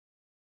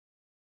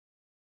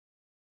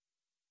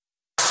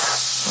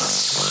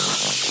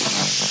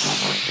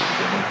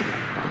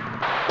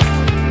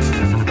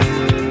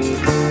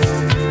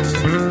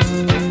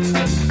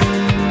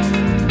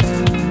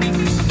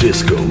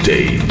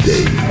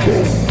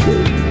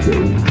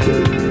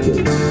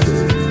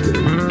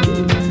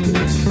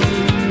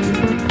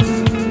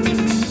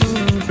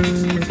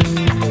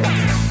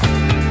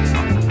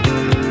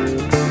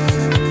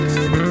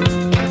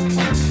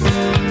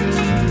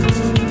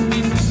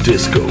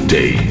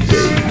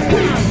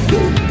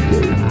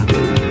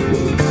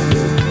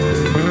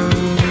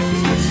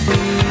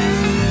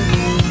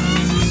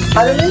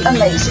Utterly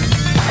amazing.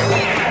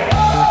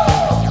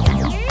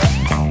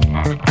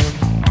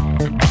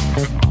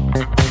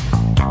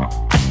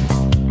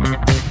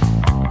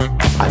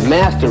 I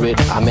master it,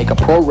 I make a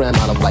program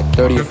out of like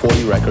 30 or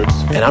 40 records,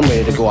 and I'm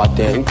ready to go out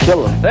there and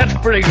kill them. That's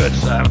pretty good,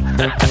 Sam.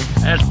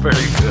 That's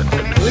pretty good.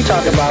 We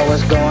talk about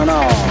what's going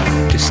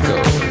on.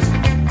 Disco.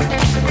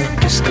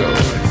 Disco.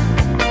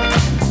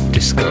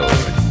 Disco.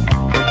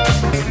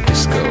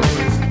 Disco.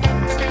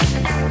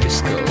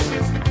 Disco.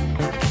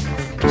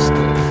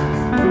 Disco.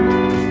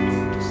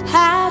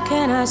 How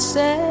can I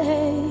say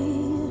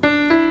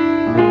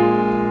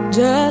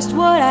just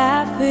what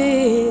I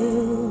feel?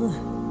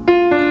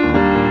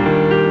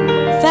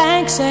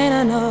 Thanks ain't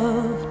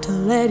enough to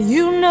let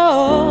you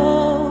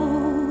know.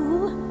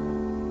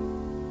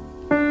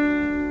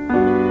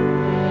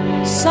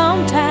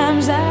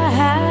 Sometimes I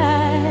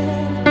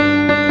hide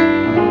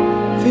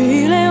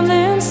feelings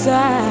inside.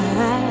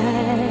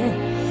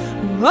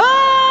 Oh,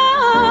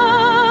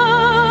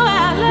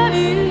 I love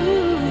you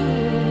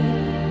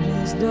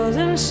just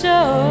doesn't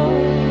show.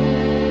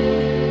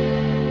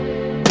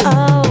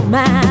 Oh,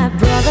 my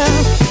brother.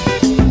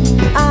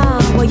 Oh,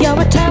 well, you're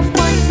a tough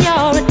one,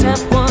 you're a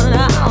tough one.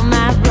 Oh,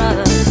 my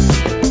brother.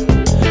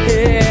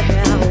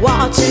 Yeah,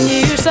 watching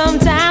you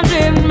sometimes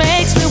it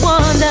makes me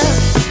wonder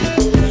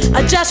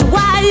just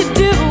why you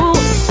do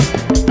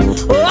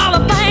all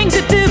the things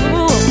you do,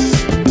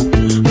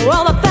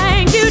 all the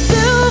things you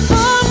do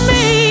for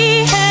me.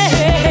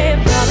 Hey,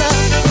 brother.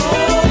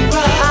 Oh,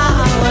 brother.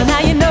 Oh,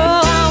 now you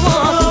know I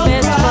want the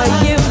best for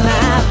you,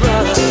 my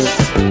brother.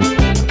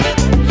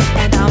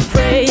 And I'm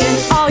praying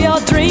all your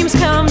dreams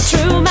come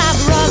true, my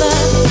brother.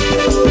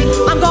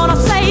 I'm gonna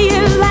say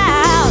it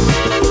loud.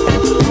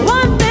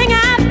 One thing I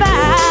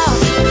vow,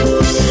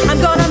 I'm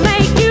gonna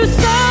make you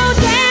so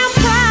damn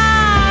proud.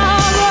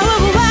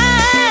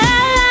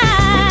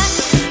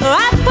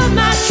 I put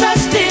my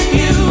trust in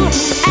you,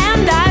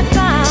 and I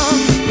found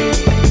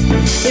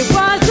it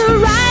was the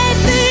right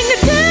thing to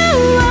do.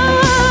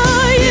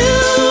 You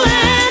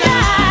and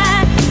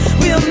I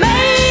will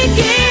make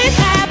it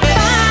happen.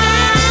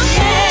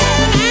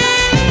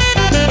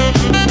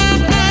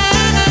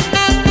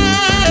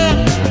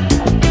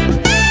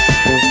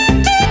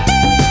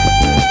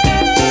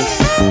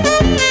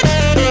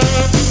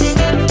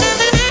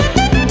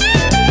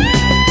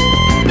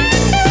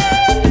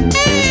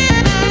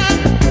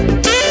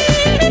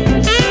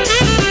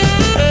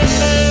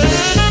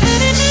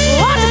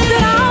 Want to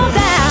sit on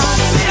down?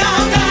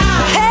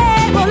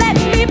 Hey, well, let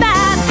me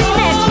buy the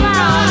next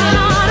round in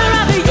honor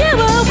of you.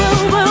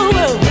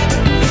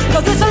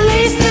 'Cause it's the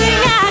least thing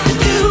I could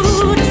do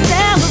to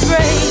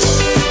celebrate.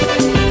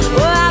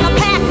 Well, the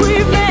pact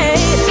we've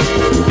made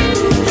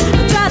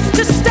just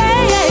to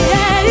stay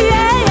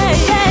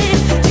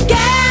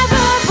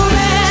together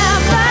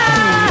forever.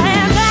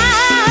 And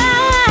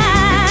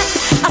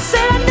I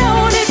said I'd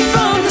known it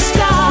from the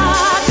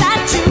start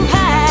that you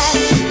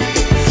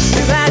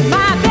had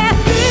my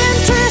best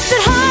interest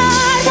at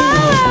heart.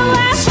 Oh,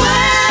 I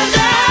swear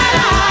that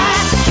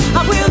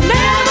I will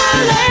never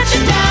let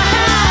you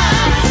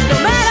down. No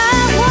matter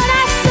what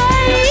I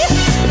say,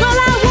 well,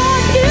 I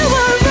want you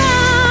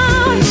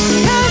around.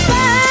 'Cause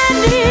I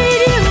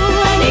need you.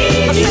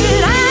 I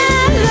said I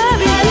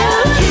love you.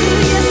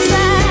 Yes,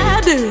 I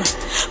do.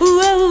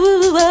 Whoa,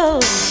 whoa,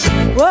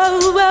 whoa,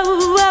 whoa,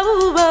 whoa,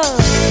 whoa.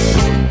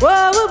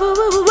 Whoa, whoa,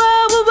 whoa,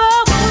 whoa,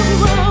 whoa,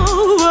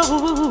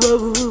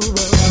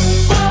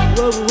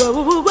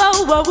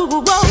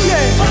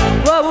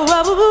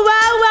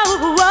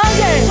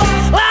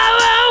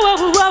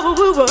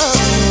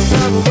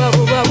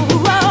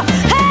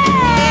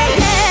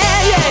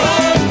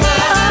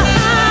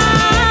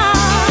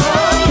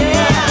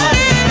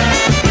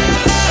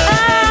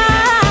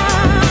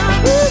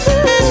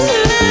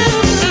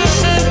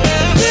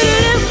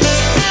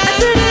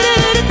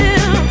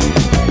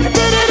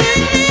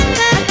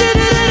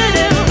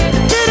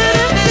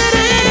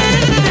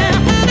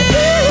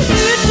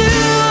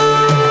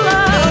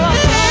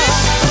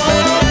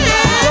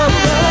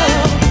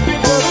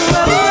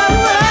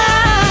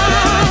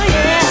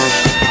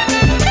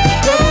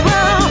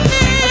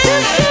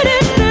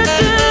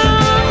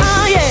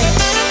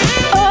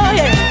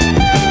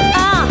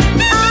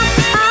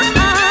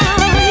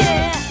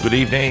 Good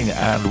evening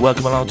and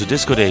welcome along to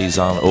Disco Days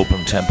on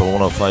Open Tempo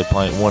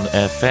 105.1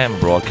 FM,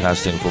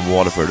 broadcasting from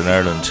Waterford in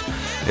Ireland.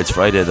 It's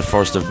Friday the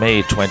 1st of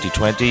May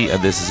 2020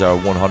 and this is our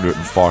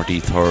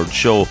 143rd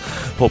show.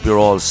 Hope you're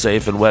all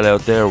safe and well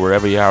out there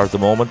wherever you are at the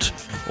moment.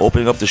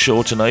 Opening up the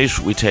show tonight,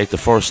 we take the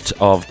first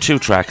of two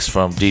tracks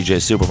from DJ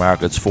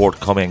Supermarket's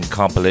forthcoming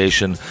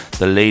compilation,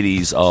 The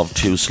Ladies of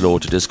Too Slow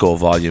to Disco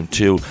Volume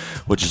 2,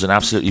 which is an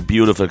absolutely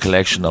beautiful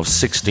collection of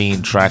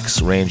 16 tracks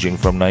ranging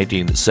from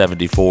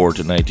 1974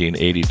 to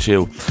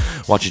 1982.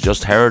 What you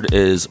just heard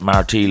is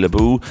Marty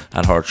LeBou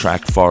and her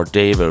track For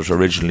David,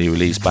 originally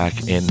released back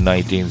in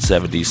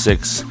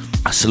 1976.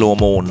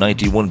 Slow-mo,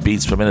 91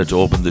 beats per minute to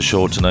open the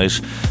show tonight.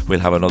 We'll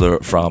have another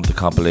from the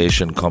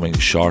compilation coming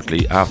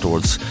shortly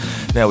afterwards.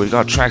 Now, we've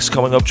got tracks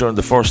coming up during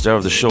the first hour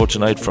of the show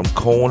tonight from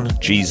Cone,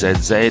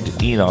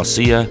 GZZ, Enos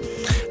Sia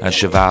and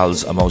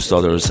Chevals, amongst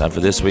others. And for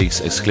this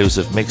week's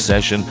exclusive mix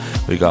session,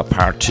 we got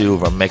part 2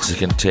 of our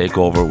Mexican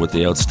takeover with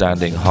the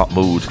outstanding Hot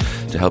Mood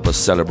to help us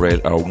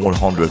celebrate our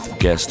 100th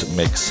guest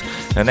mix.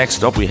 Now,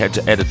 next up, we head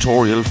to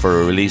Editorial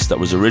for a release that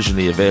was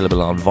originally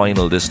available on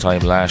vinyl this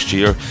time last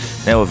year,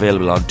 now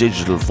available on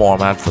digital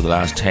format for the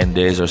last 10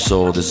 days or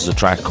so. This is a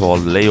track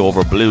called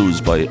Layover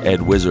Blues by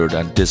Ed Wizard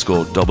and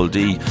Disco Double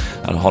D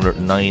at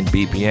 109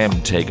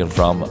 BPM, taken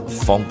from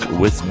Funk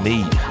With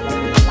Me.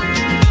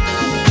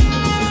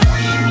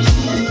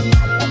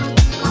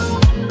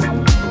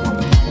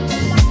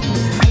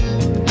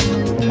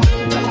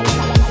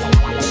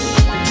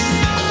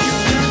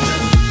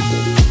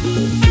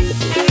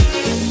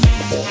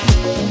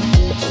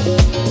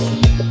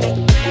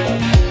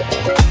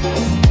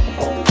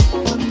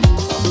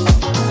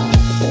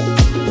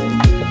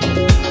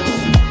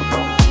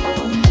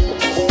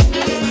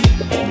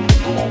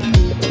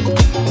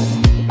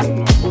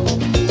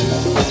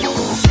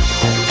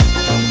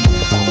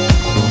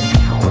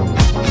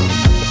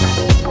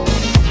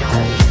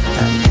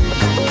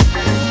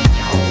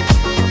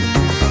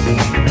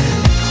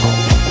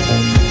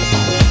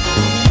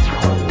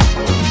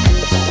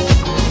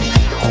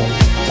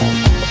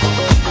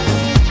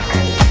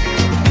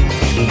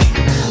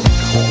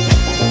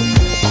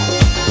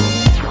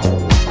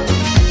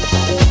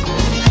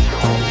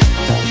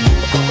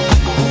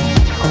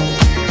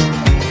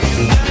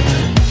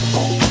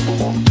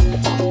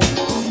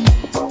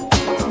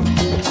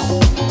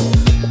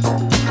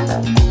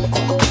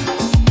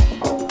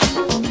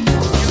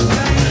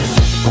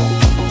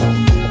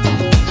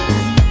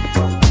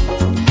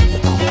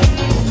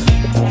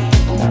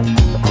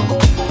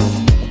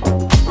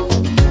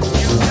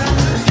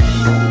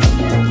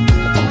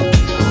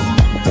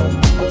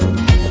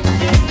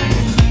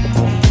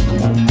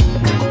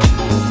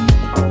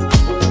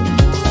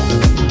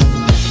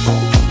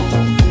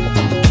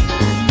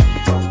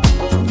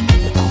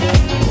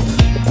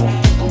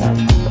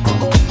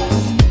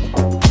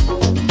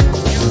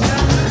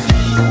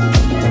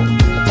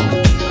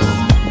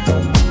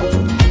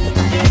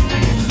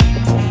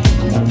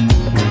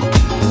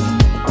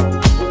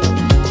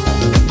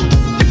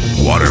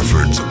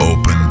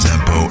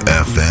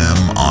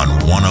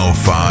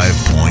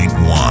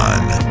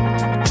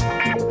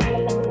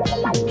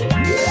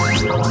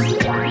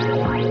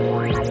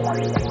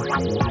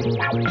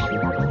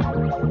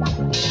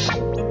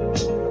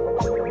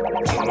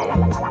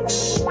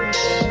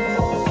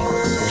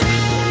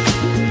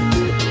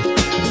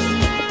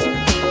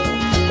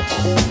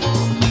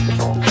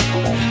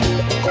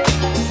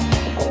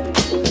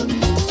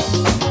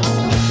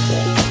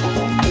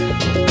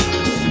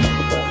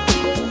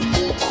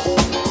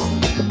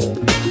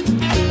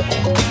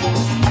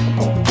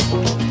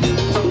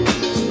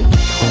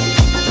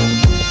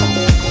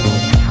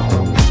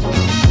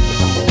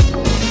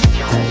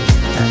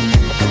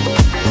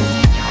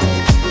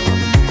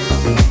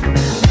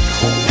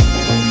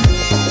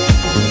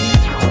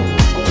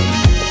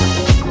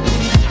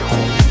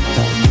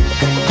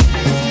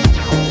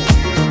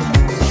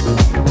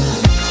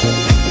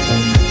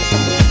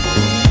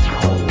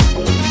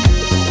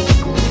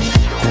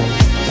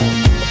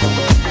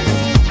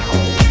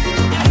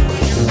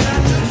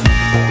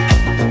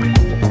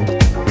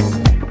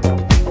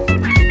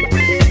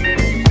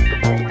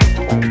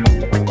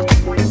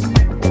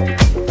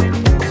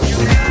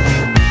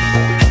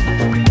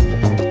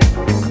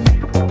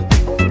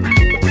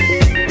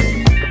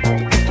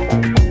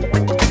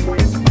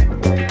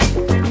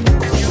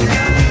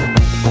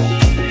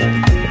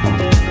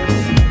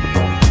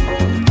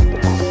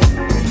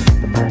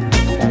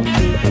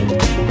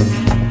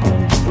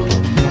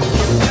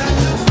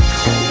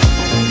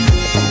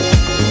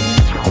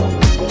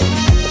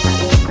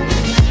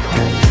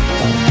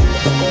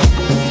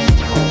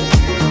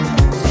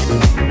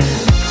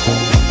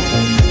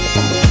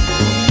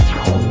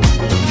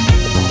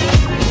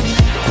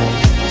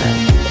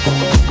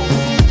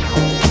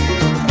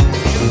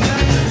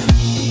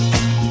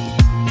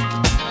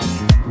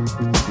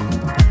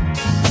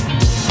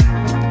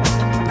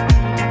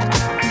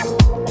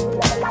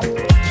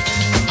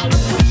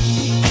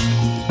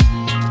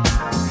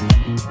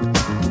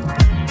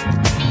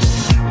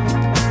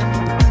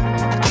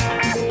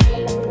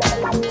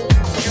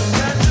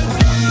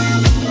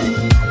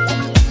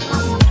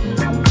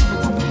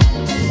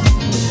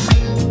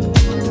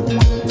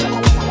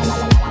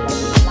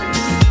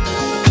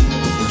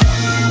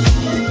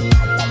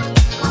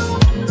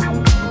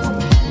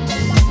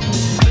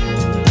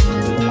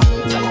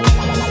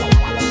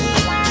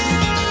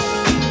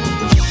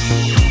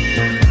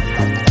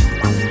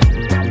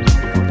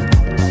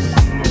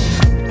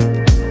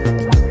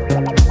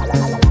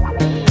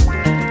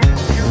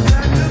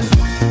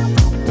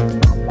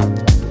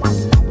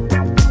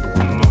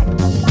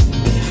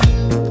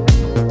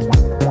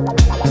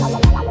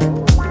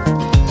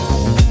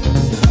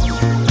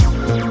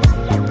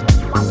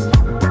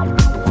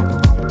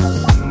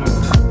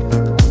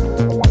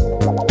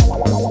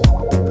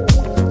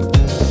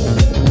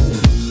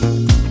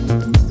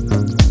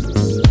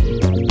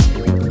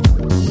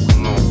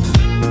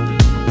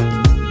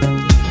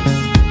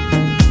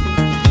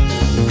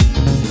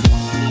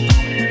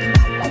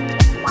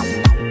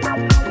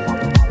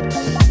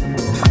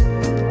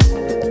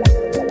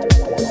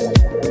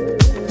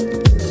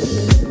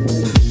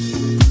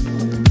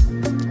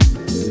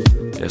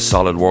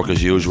 solid work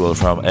as usual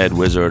from Ed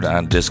Wizard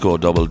and Disco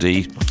Double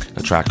D.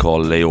 A track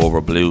called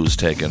Layover Blues,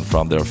 taken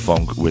from their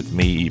Funk With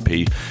Me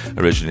EP,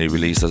 originally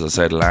released, as I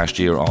said, last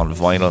year on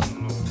vinyl,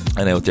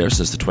 and out there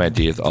since the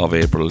 20th of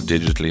April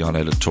digitally on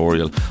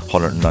editorial,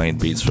 109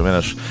 beats per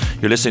minute.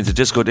 You're listening to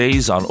Disco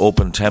Days on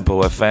Open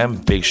Tempo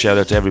FM. Big shout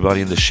out to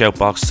everybody in the shout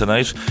box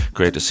tonight.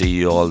 Great to see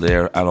you all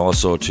there, and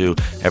also to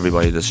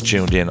everybody that's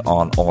tuned in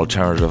on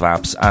alternative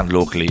apps and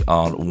locally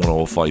on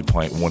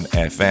 105.1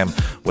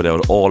 FM.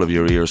 Without all of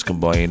your ears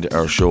combined,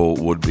 our show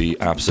would be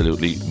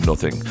absolutely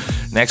nothing.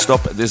 Next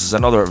up, this is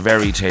another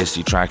very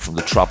tasty track from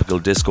the Tropical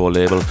Disco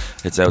label.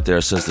 It's out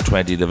there since the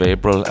 20th of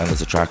April, and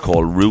it's a track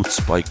called Roots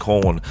by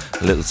Cone.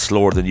 A little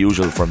slower than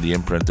usual from the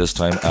imprint this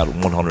time at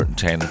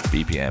 110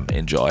 BPM.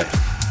 Enjoy.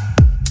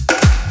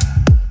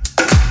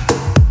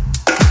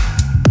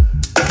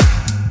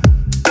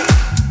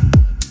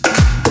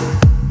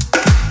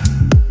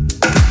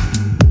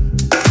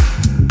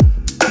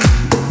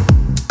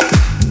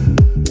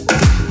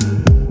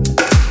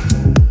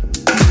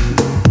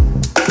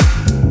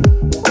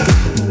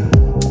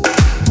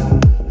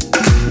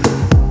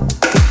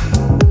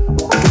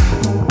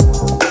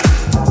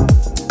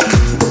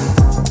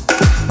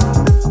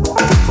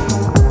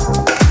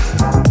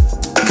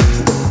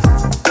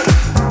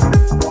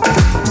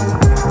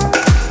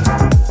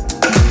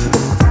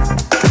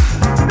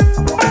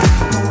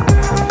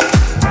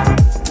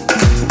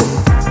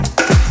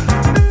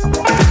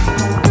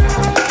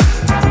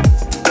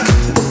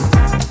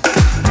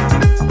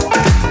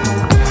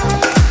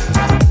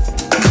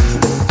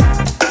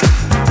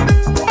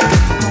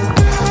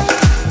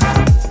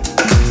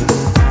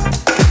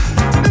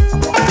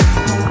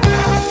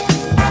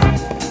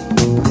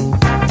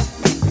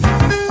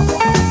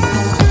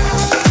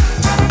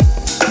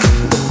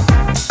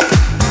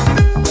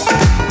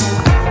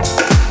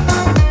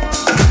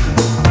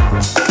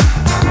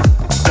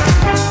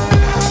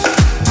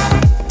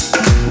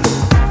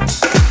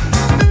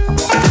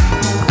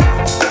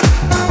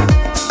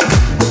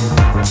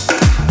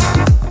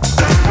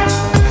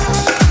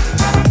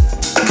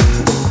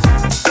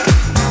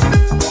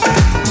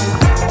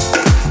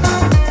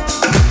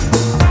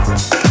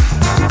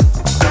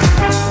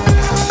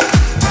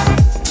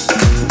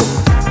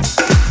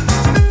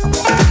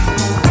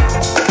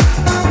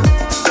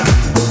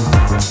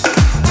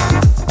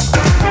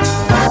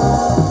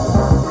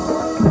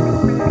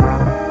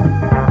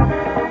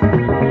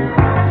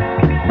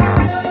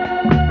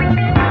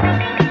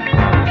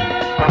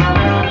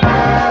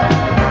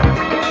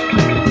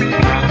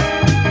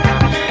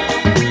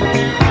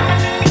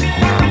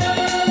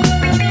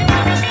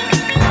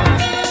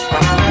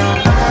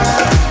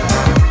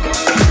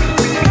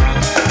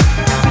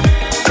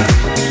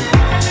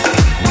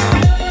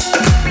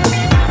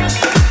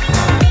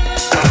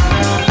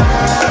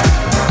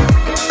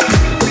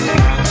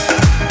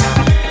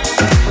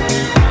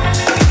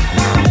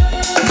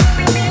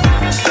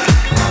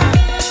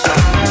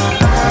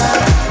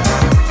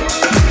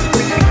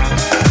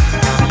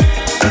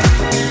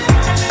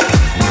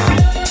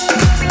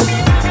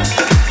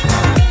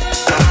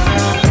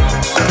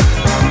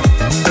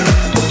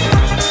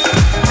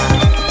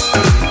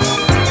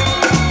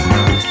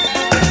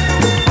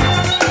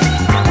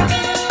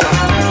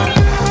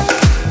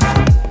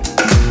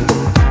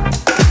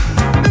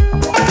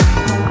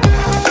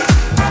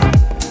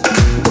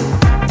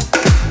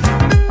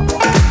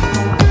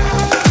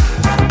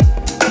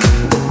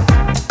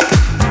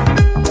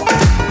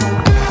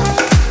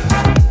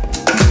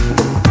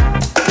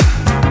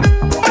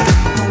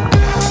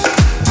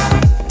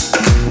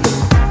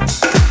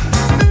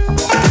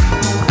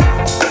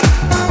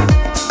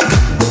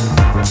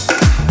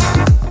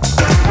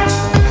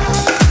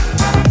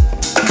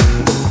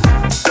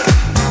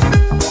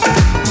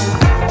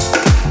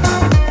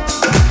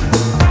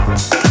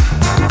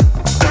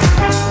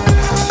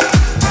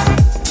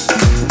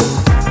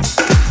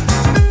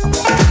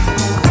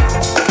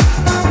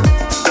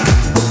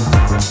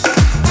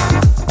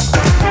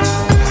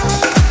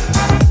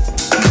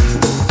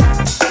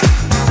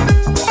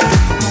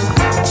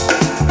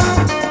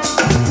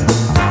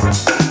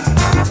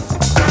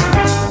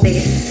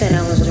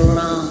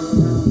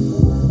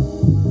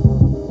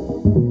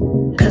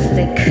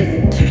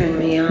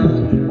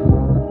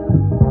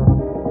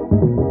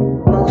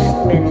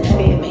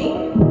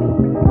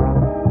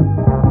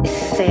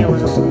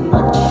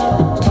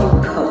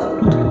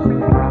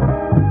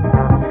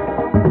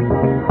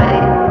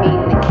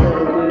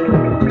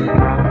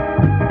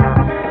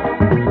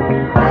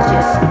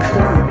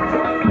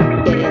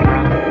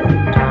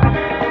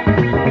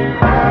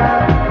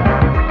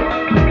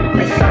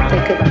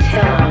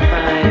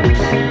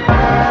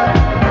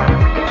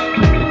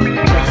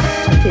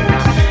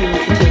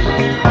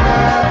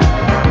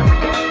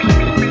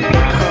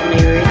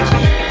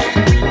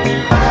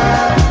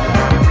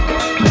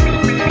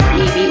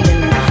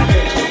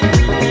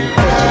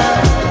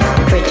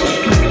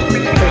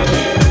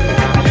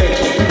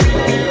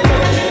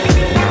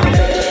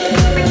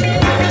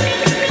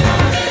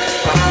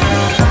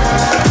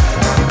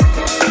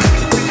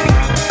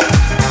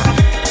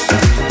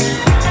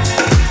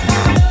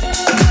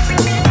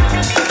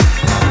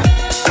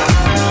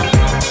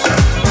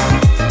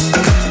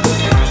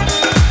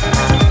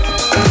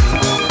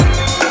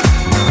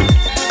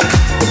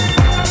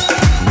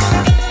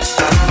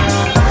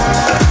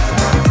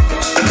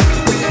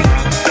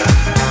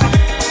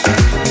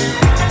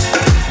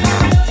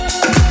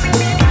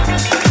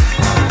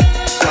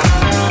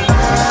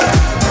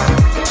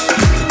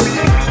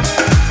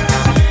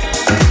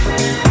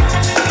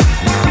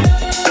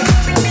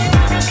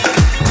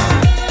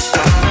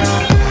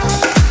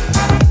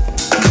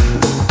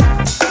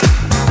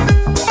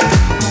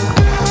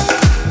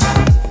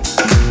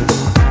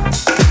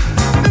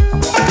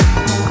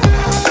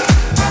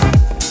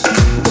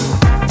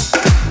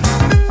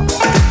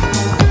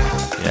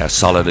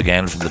 solid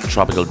again from the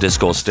tropical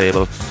disco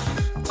stable.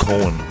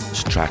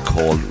 Cohen's track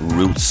called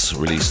Roots,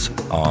 released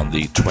on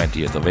the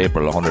 20th of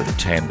April,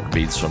 110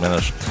 beats per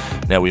minute.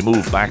 Now we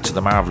move back to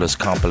the marvellous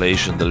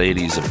compilation The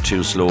Ladies of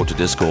Too Slow to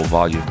Disco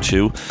Volume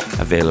 2,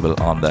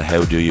 available on the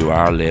How Do You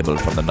Are label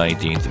from the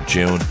 19th of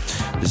June.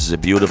 This is a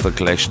beautiful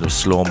collection of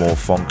slow-mo,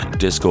 funk,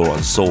 disco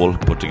and soul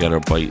put together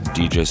by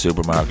DJ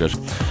Supermarket.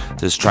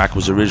 This track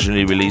was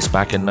originally released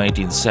back in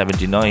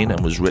 1979 and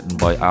was written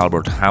by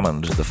Albert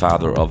Hammond, the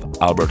father of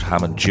Albert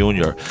Hammond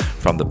Jr.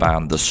 from the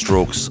band The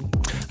Strokes.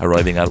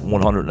 Arriving at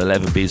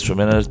 111 beats per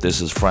minute,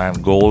 this is Fran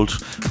Gold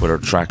with her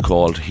track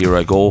called Here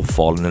I Go,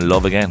 Falling in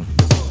Love Again.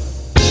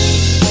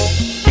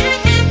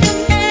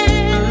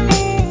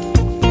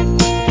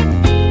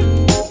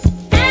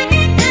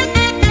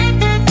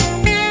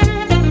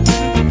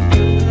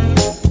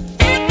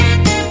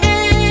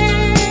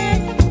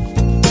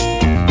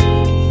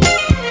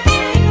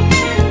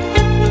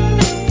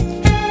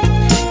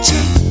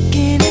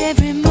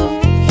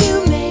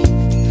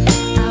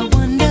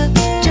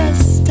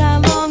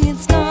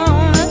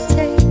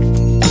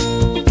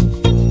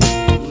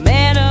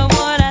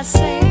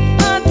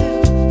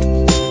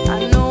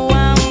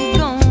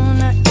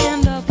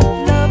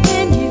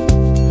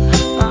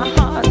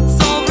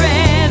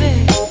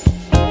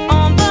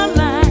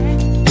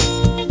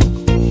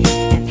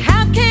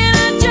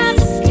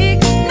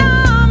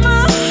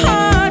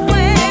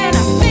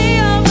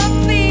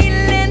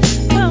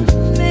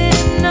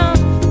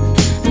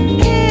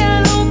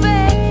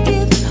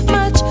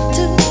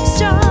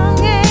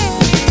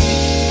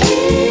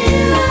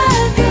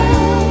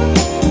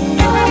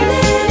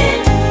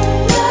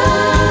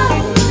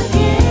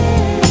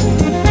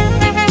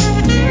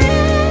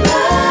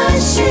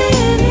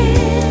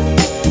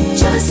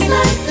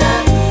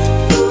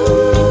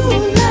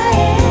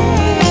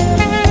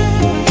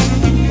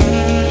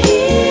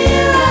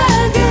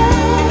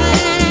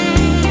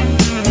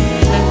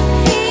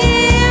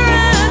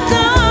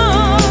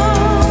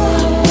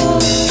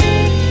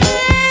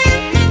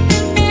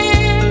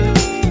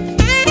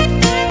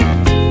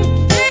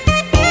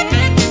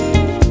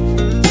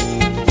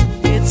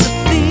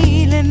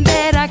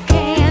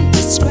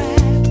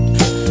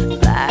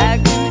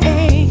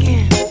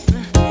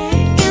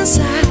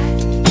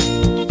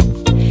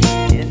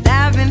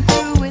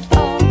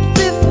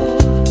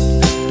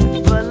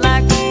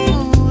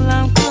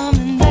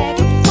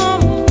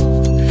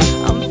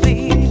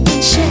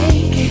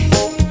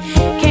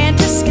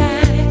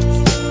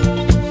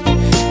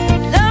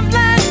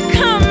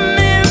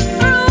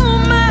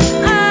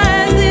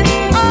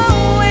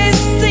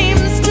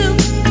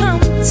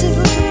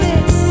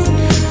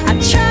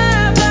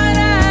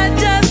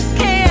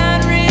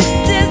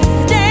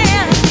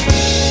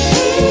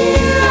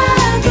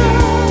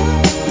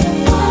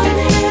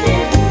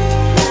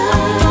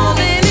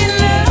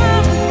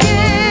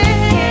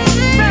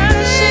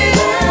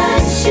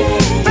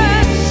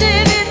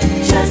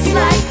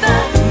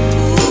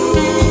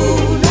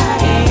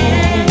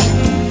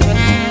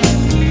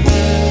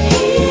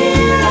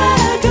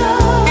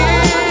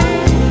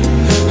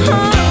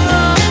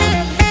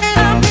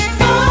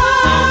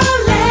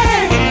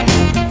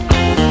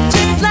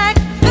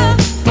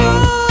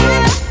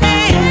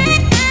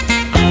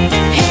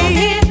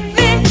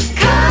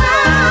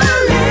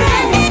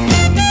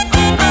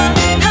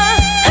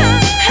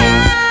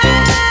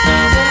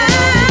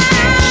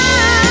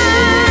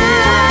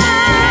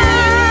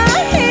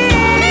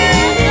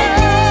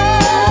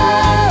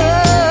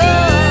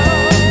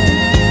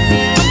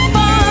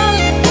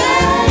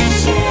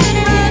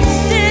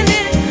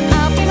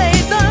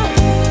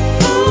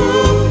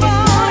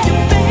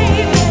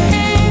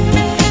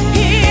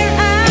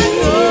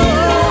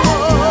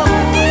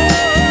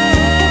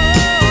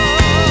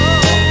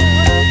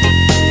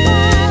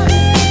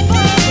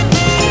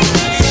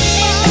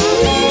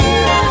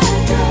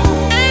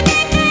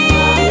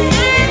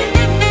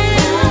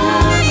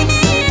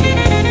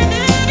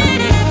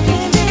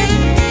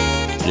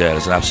 Yeah,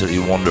 it's an absolutely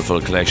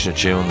wonderful collection of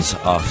tunes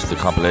off the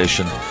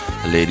compilation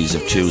The Ladies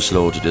of Too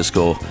Slow to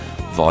Disco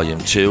Volume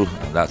 2,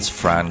 and that's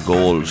Fran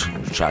Gold,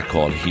 a track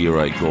called Here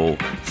I Go,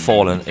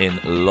 Fallen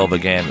in Love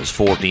Again. There's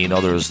 14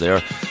 others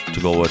there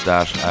to go with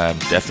that.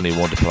 Definitely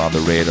one to put on the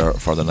radar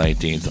for the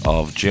 19th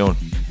of June.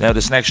 Now,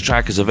 this next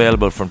track is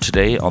available from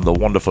today on the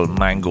wonderful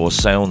Mango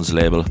Sounds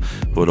label,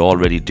 who had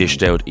already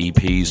dished out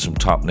EPs from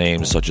top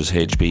names such as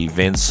HB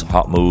Vince,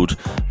 Hot Mood,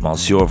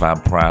 Monsieur Van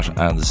Pratt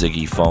and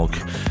Ziggy Funk.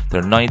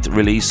 Their 9th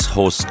release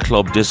hosts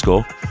Club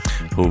Disco,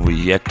 who we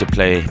yet to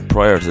play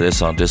prior to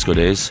this on Disco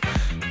Days.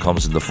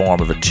 Comes in the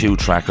form of a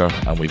 2-tracker,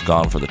 and we've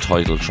gone for the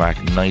title track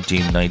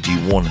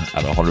 1991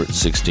 at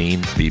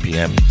 116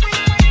 BPM.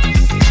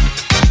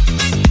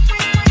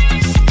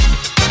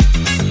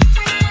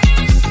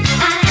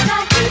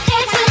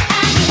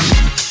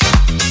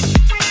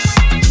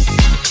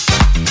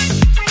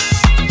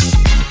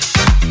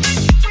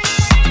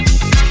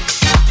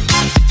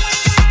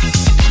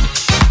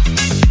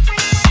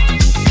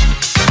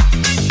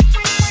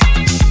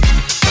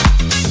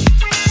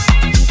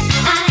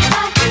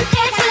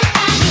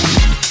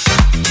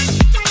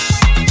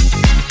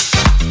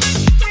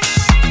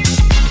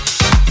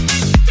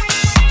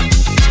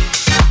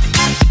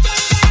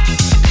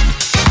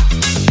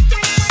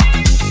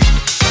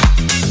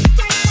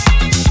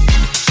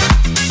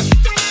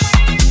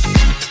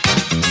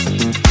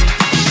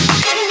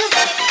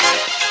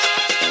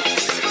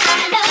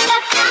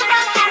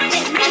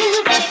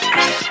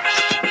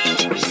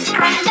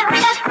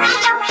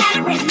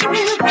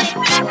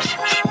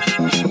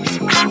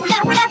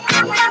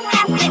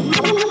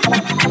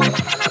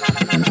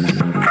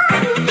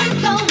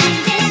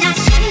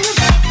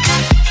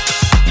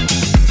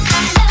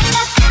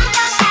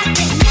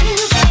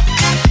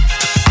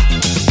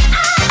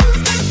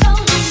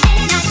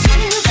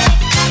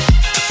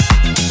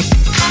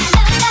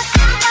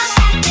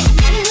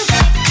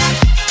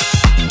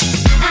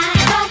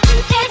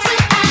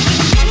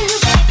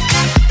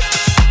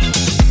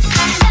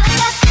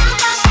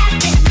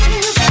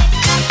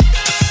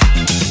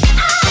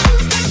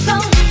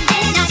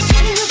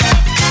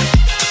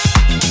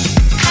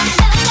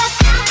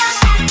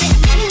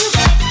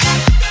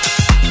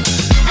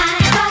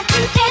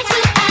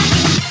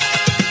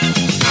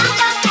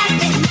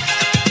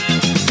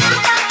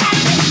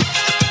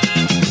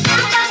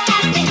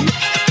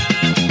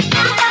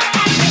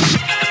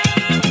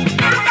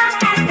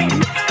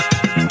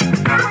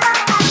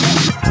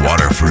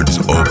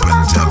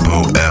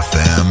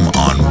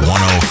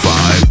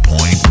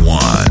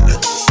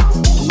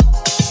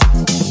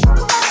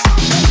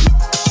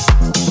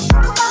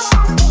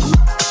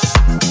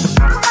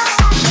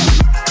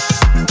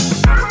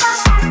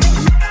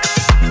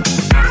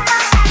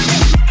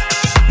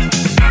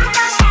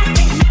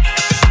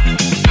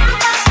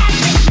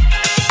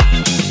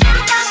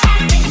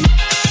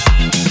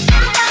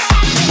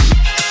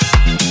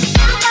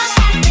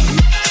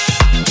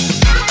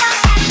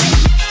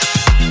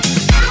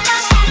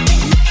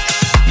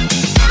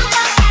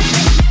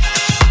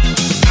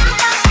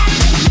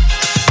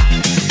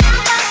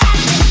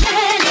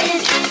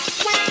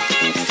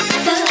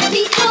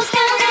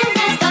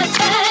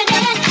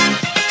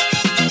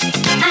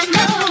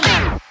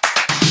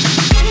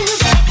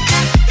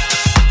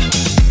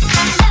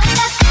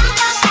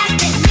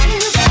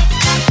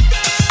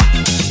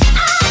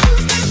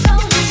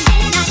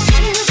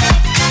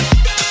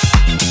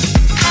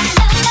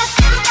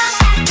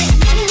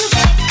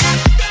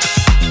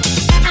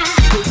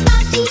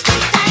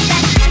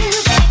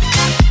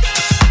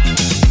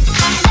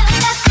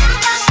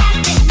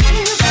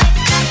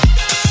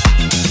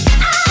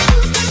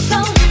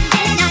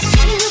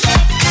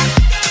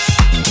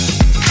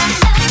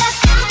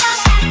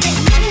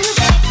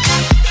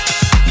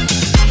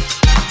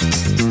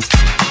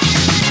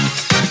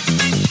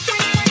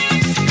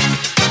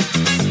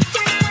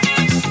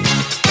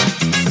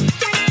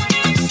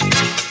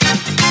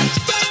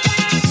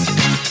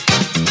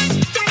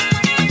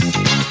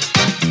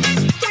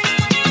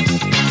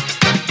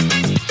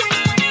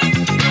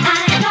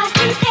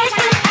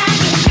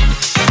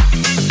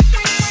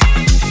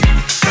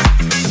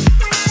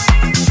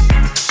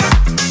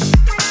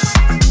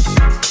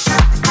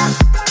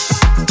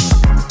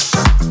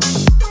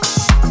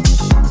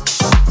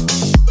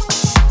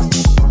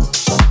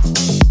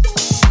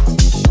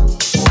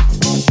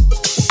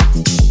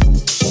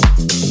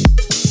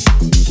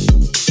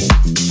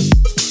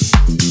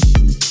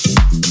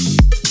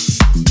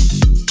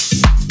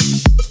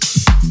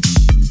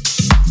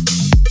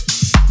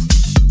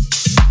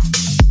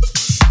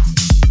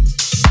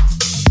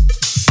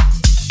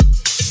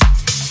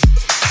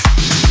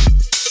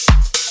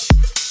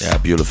 Yeah,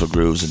 beautiful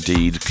grooves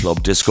indeed.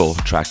 Club Disco,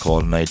 track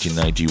called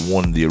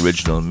 1991, the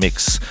original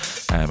mix,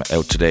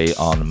 out today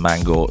on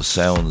Mango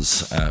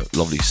Sounds.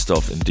 Lovely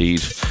stuff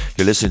indeed.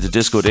 You're listening to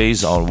Disco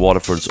Days on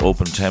Waterford's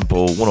Open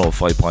Tempo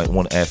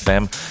 105.1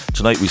 FM.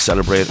 Tonight we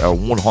celebrate our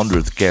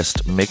 100th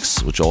guest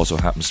mix, which also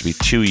happens to be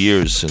 2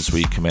 years since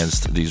we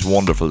commenced these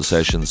wonderful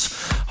sessions.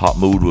 Hot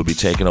Mood will be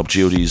taking up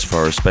duties for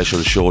our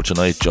special show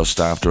tonight just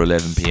after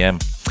 11 p.m.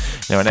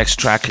 Now, our next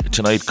track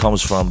tonight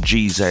comes from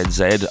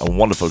GZZ, a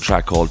wonderful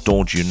track called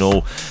Don't You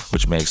Know,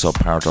 which makes up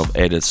part of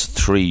Edits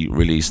 3,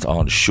 released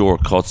on Sure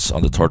Cuts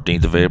on the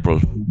 13th of April.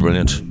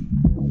 Brilliant.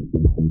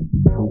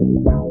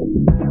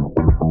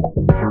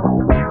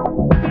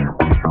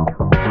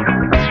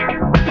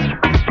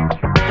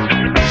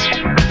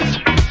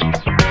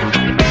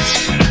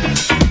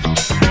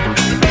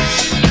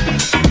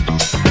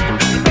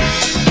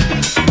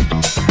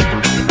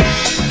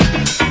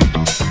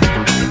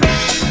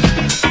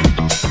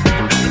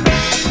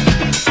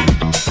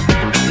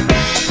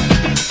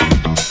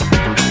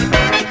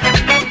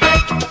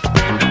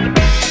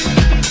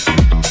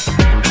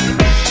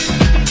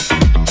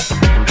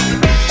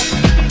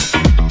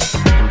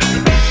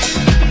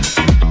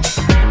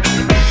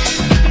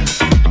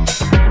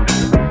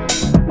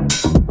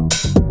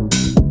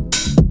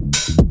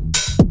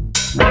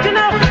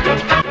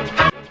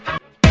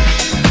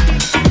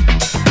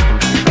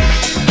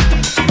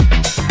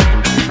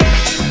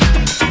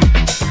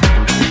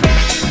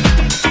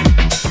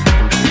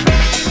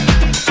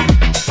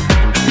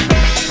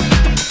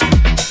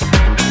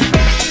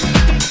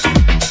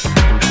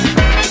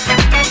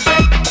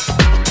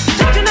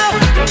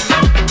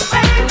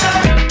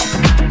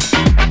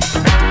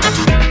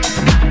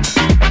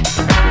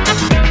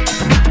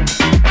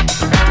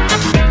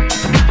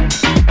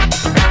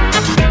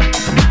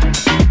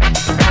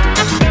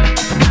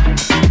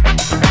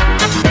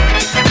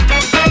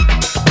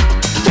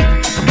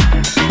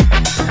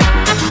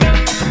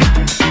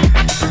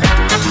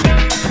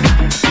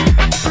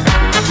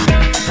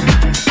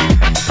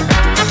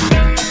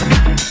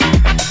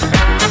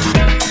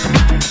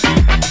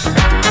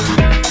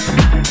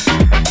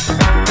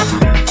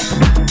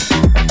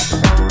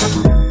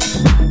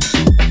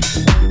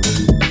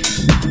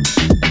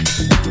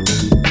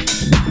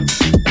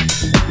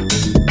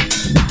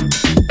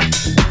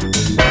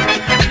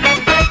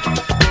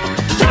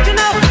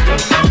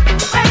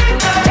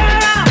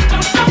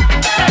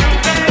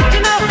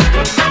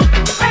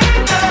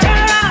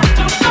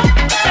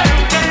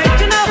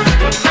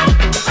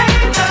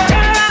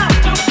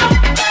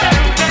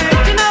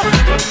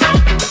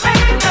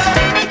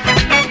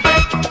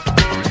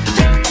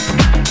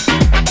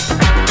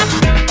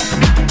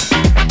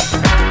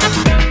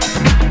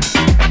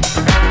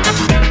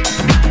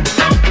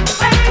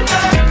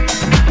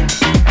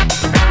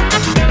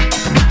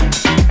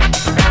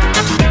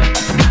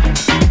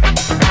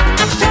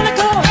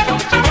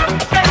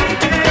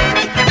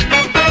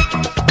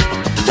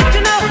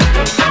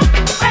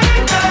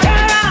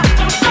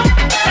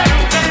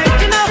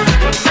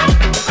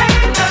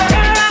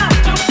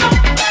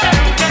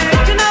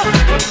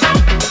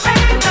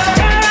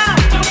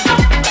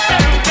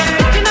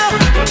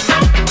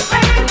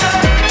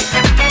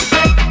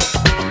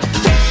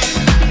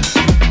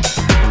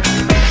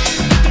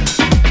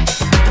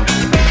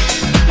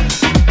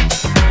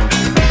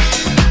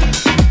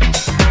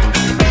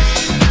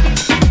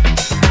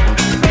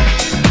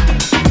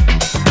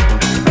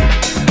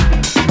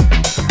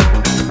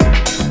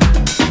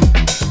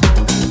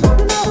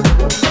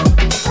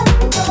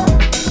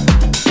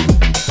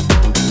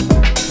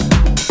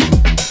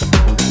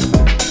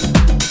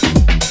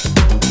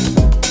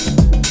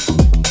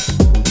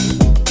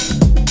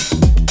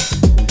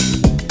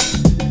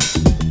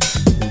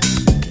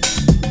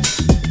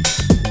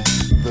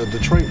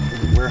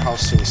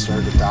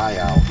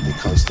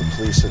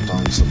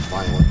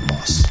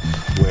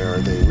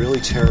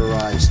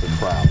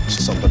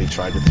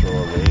 Tried to throw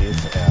a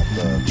rave at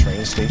the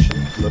train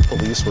station. The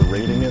police were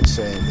raiding it,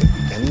 saying,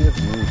 if any of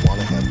you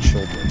want to have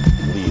children,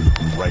 leave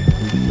right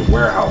now. The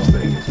warehouse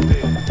thing is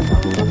big.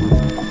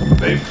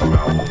 They've come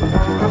out with a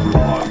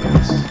law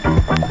against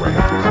raves.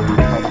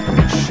 How the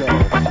police show they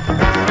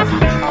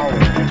have power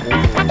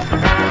over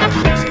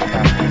things that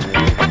happen in your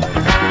neighborhood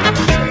by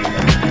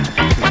shutting down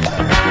people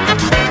that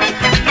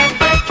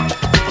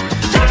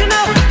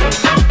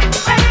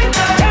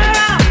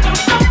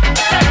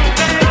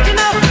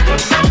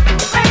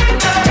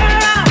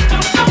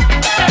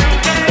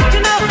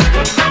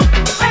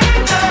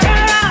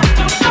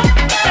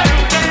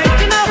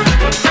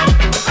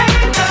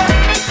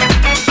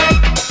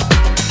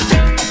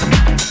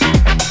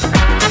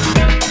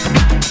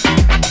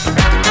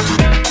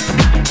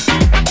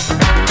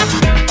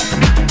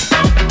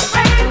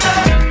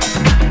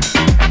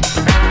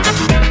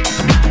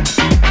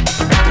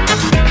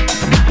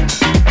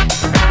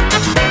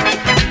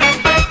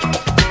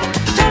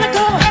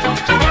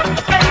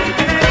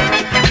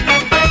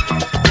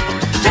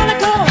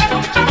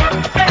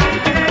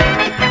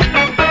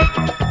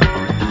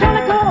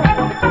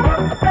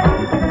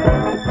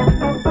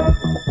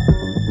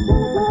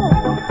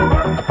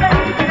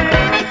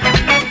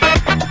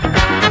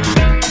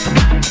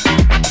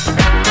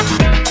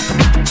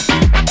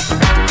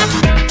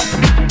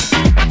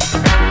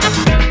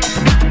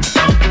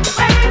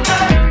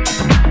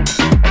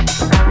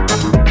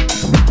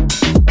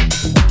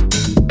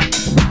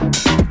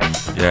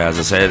Yeah, as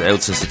I said,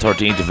 out since the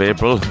 13th of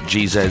April.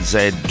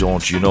 GZZ,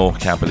 Don't You Know.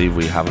 Can't believe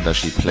we haven't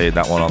actually played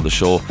that one on the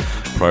show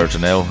prior to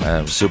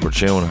now. Super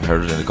tune.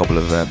 Heard it in a couple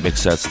of mix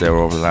sets there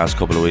over the last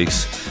couple of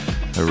weeks.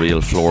 A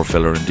real floor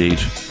filler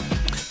indeed.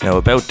 Now,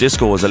 About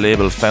Disco is a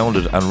label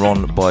founded and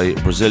run by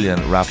Brazilian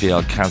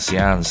Rafael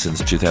Cancian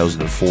since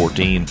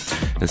 2014.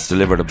 It's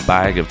delivered a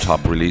bag of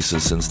top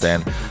releases since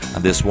then,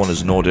 and this one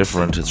is no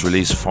different. It's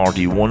release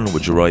 41,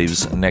 which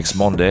arrives next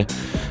Monday.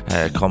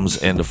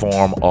 Comes in the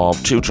form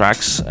of 2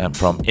 tracks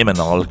from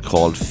Imanol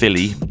called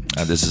Philly,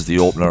 and this is the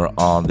opener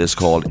on this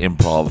called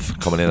Improv,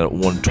 coming in at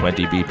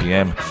 120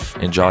 BPM.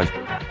 Enjoy.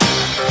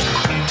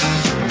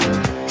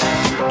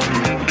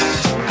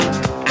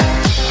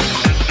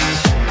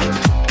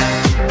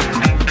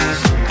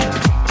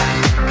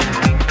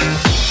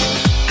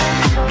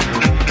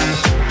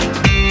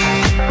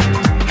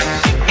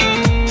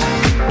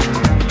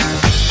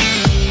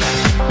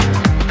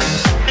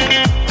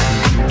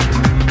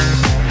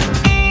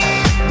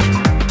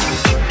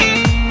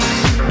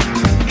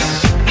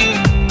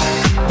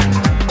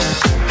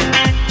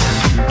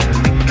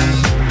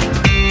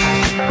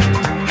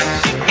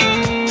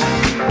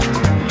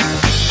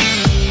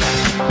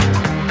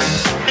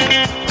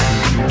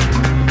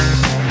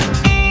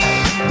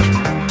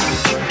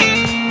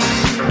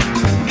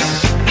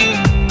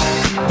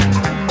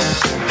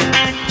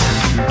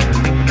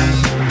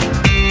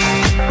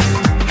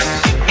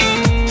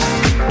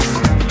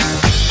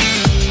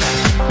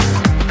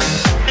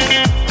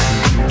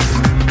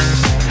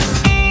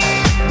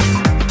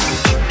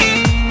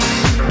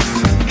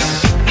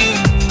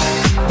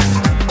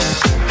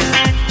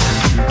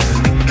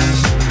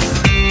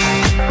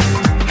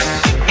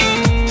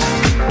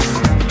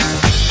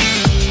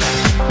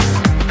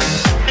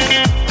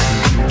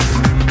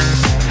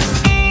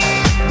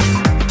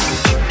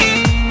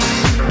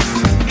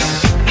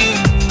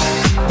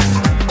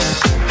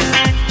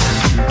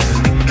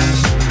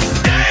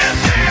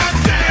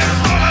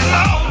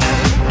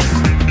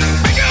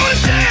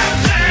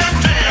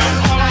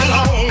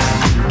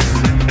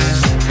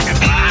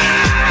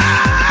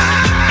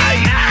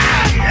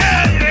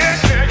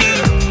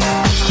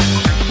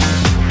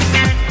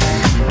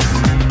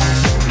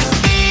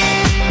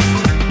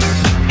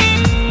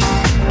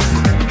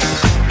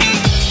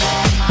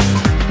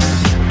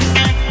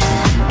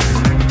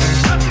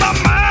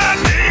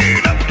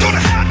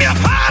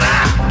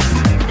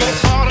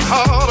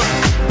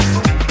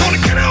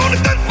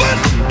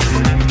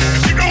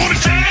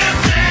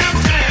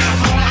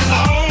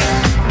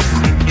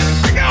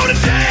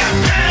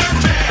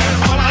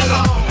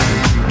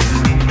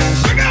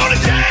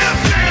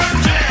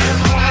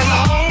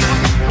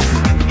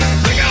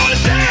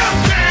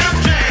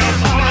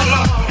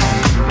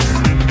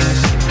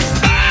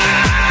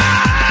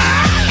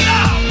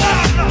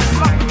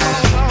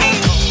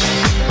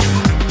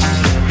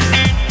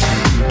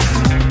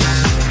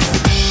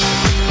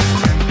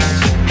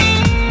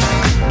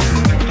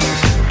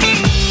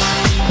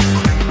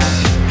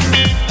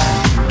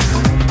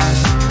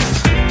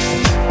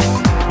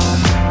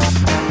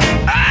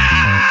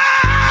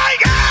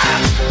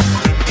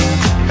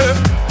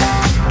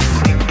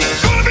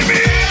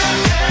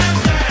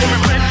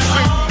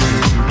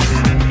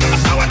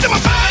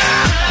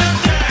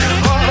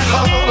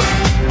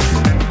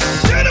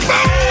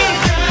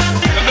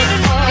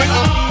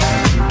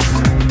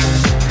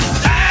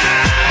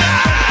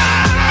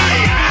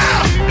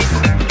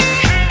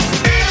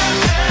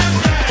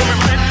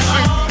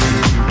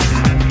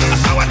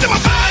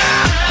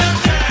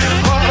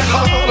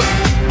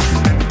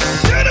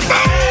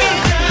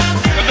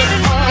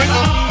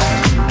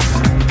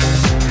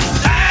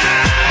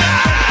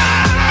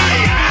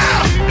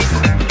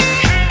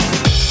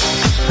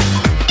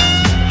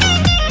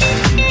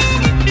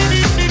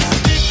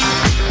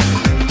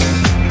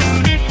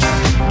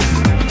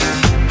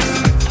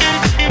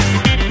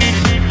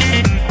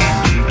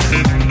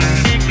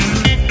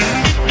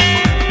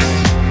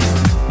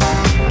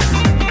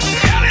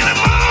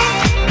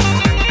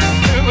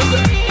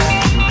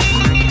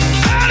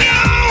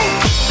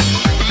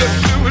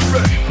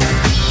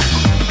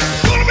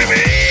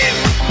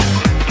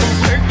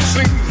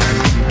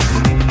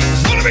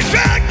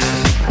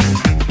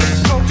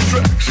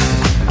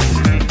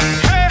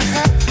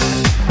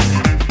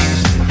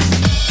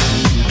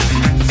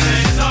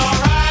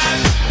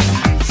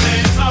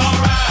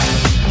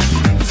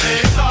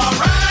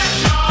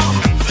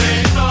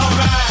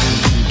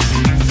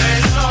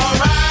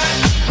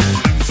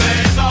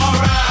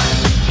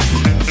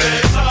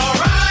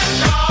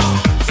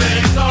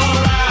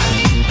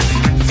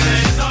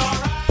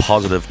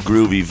 Positive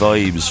groovy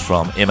vibes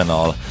from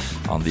Imanol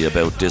on the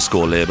About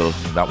Disco label.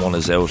 That one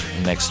is out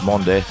next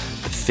Monday.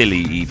 The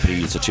Philly EP,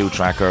 it's a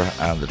 2-tracker,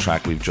 and the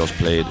track we've just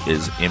played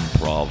is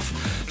Improv.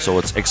 So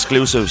it's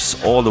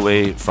exclusives all the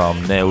way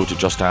from now to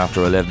just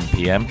after 11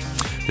 PM.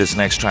 This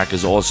next track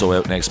is also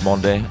out next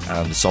Monday,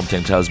 and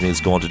something tells me it's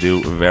going to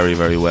do very,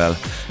 very well.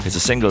 It's a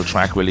single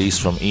track release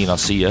from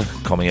Enosia,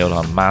 coming out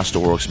on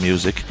Masterworks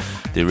Music.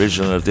 The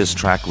original of this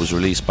track was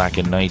released back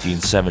in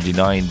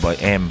 1979 by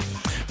M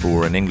who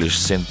were an English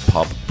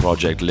synth-pop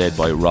project led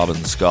by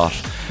Robin Scott.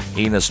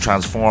 Enos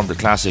transformed the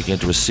classic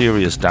into a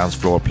serious dance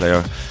floor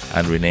player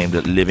and renamed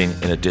it Living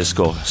in a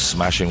Disco.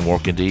 Smashing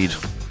work indeed.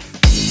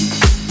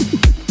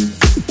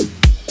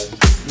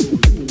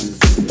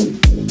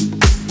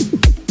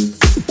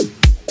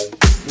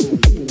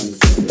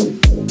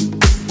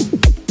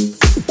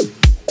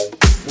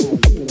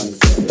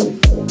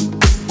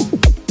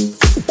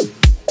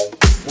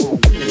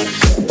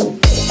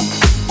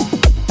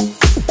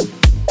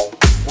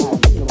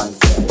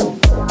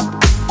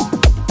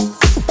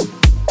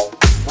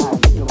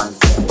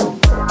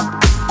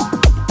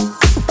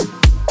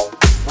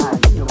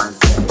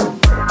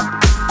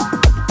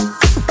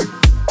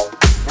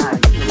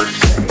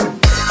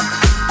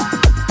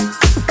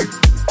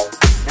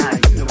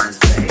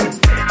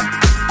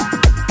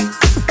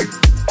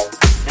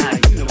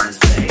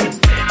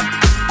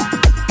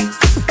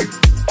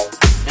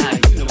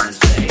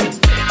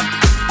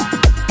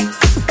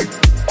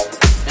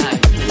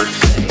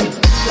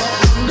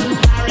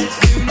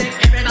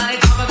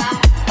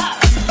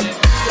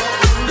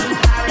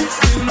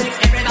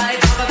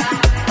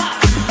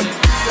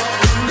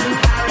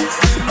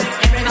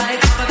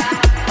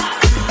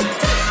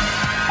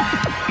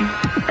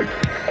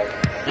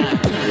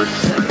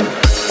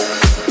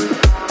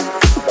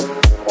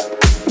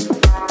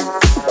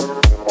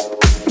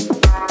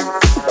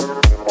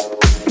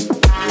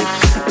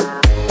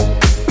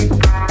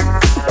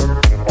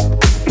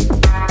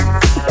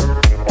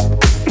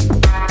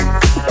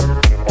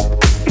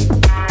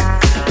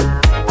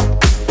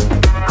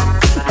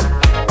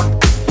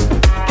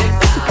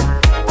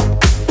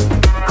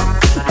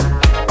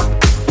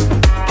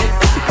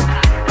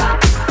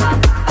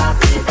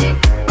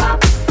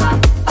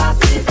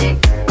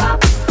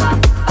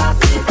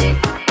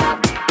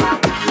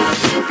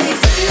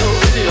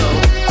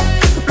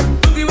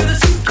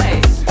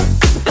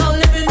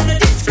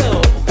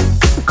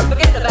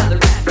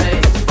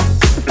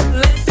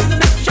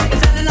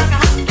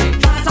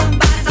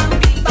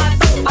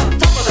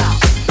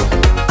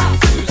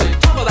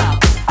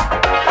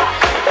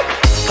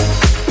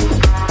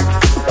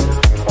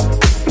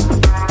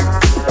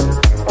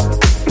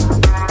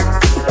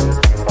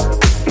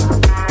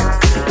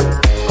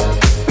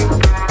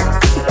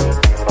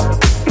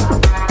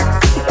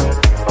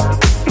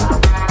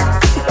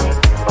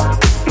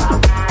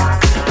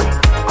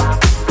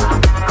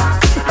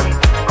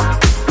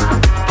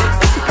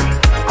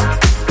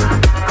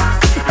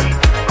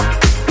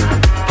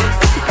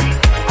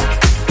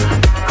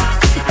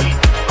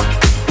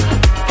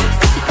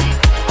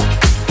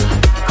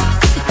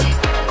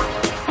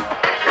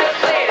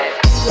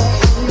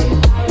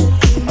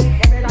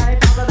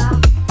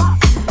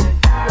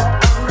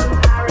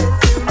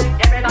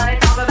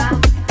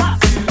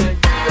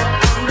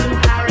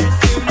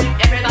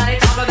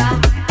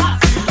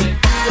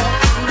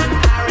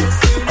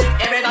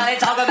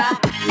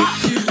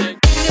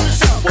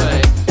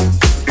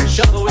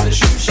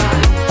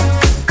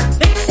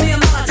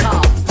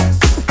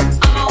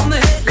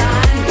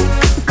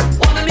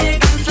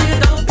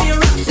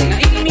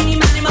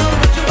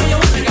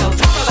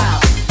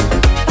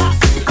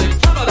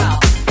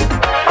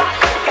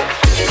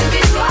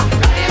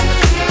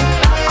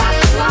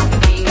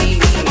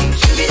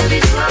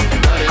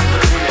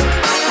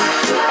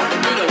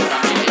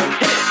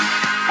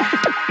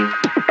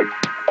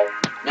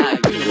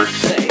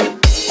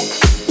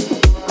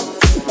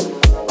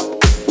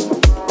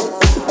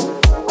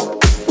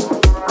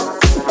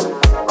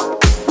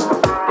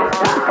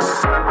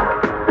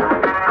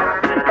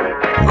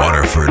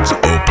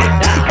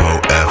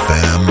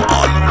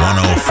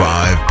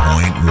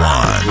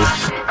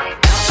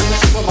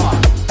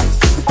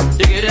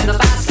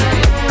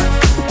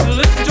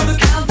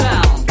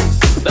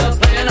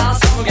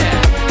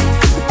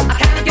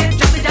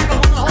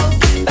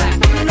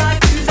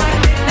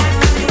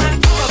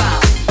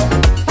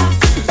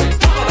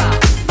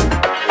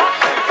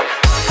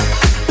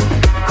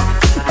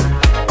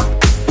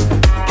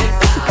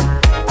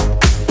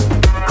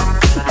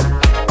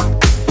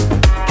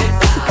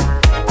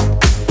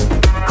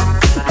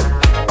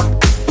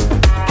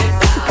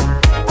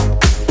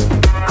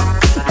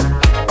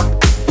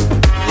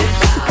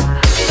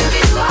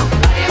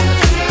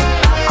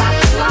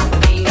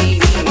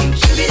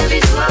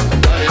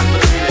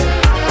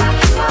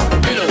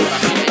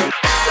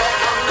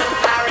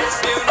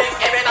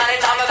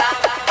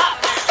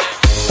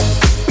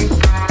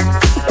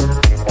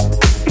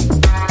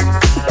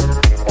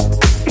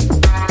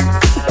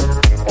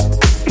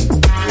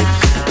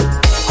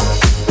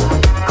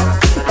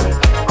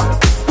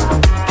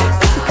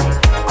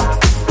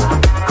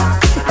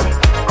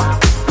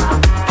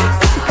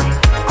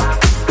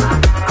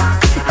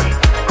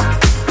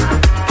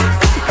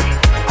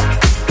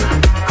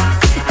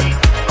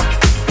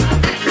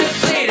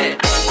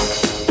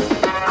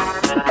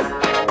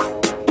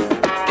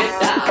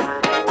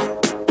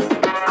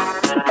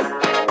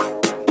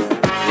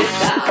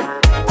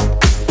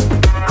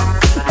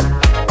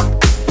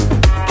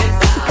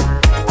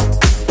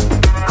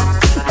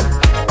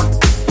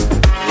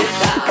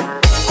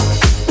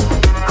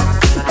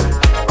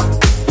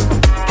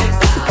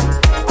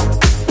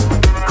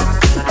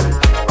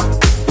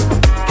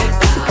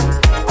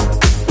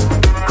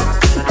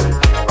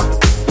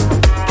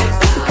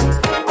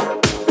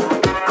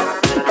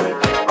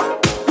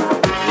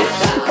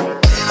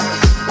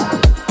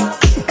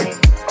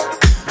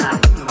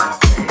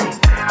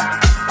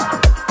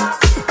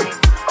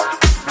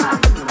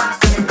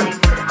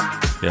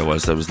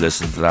 whilst I was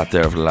listening to that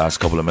there for the last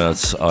couple of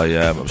minutes.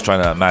 I was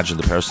trying to imagine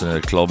the person in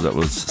a club that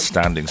was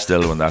standing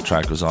still when that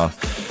track was on.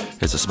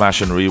 It's a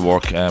smashing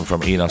rework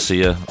from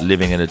Enosia,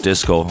 Living in a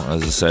Disco.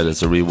 As I said,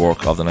 it's a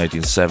rework of the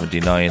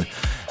 1979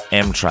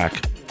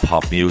 M-Track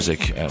pop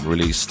music,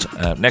 released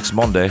next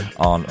Monday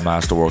on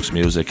Masterworks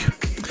Music.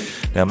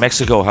 Now,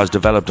 Mexico has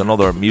developed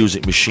another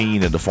music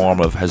machine in the form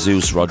of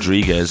Jesus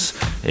Rodriguez,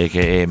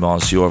 aka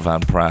Monsieur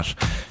Van Pratt.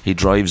 He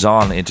drives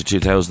on into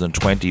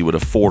 2020 with a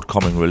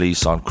forthcoming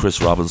release on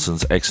Chris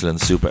Robinson's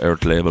excellent Super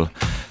Earth label.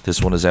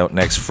 This one is out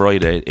next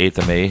Friday, 8th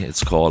of May.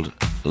 It's called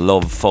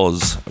Love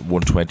Fuzz,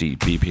 120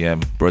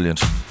 BPM.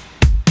 Brilliant.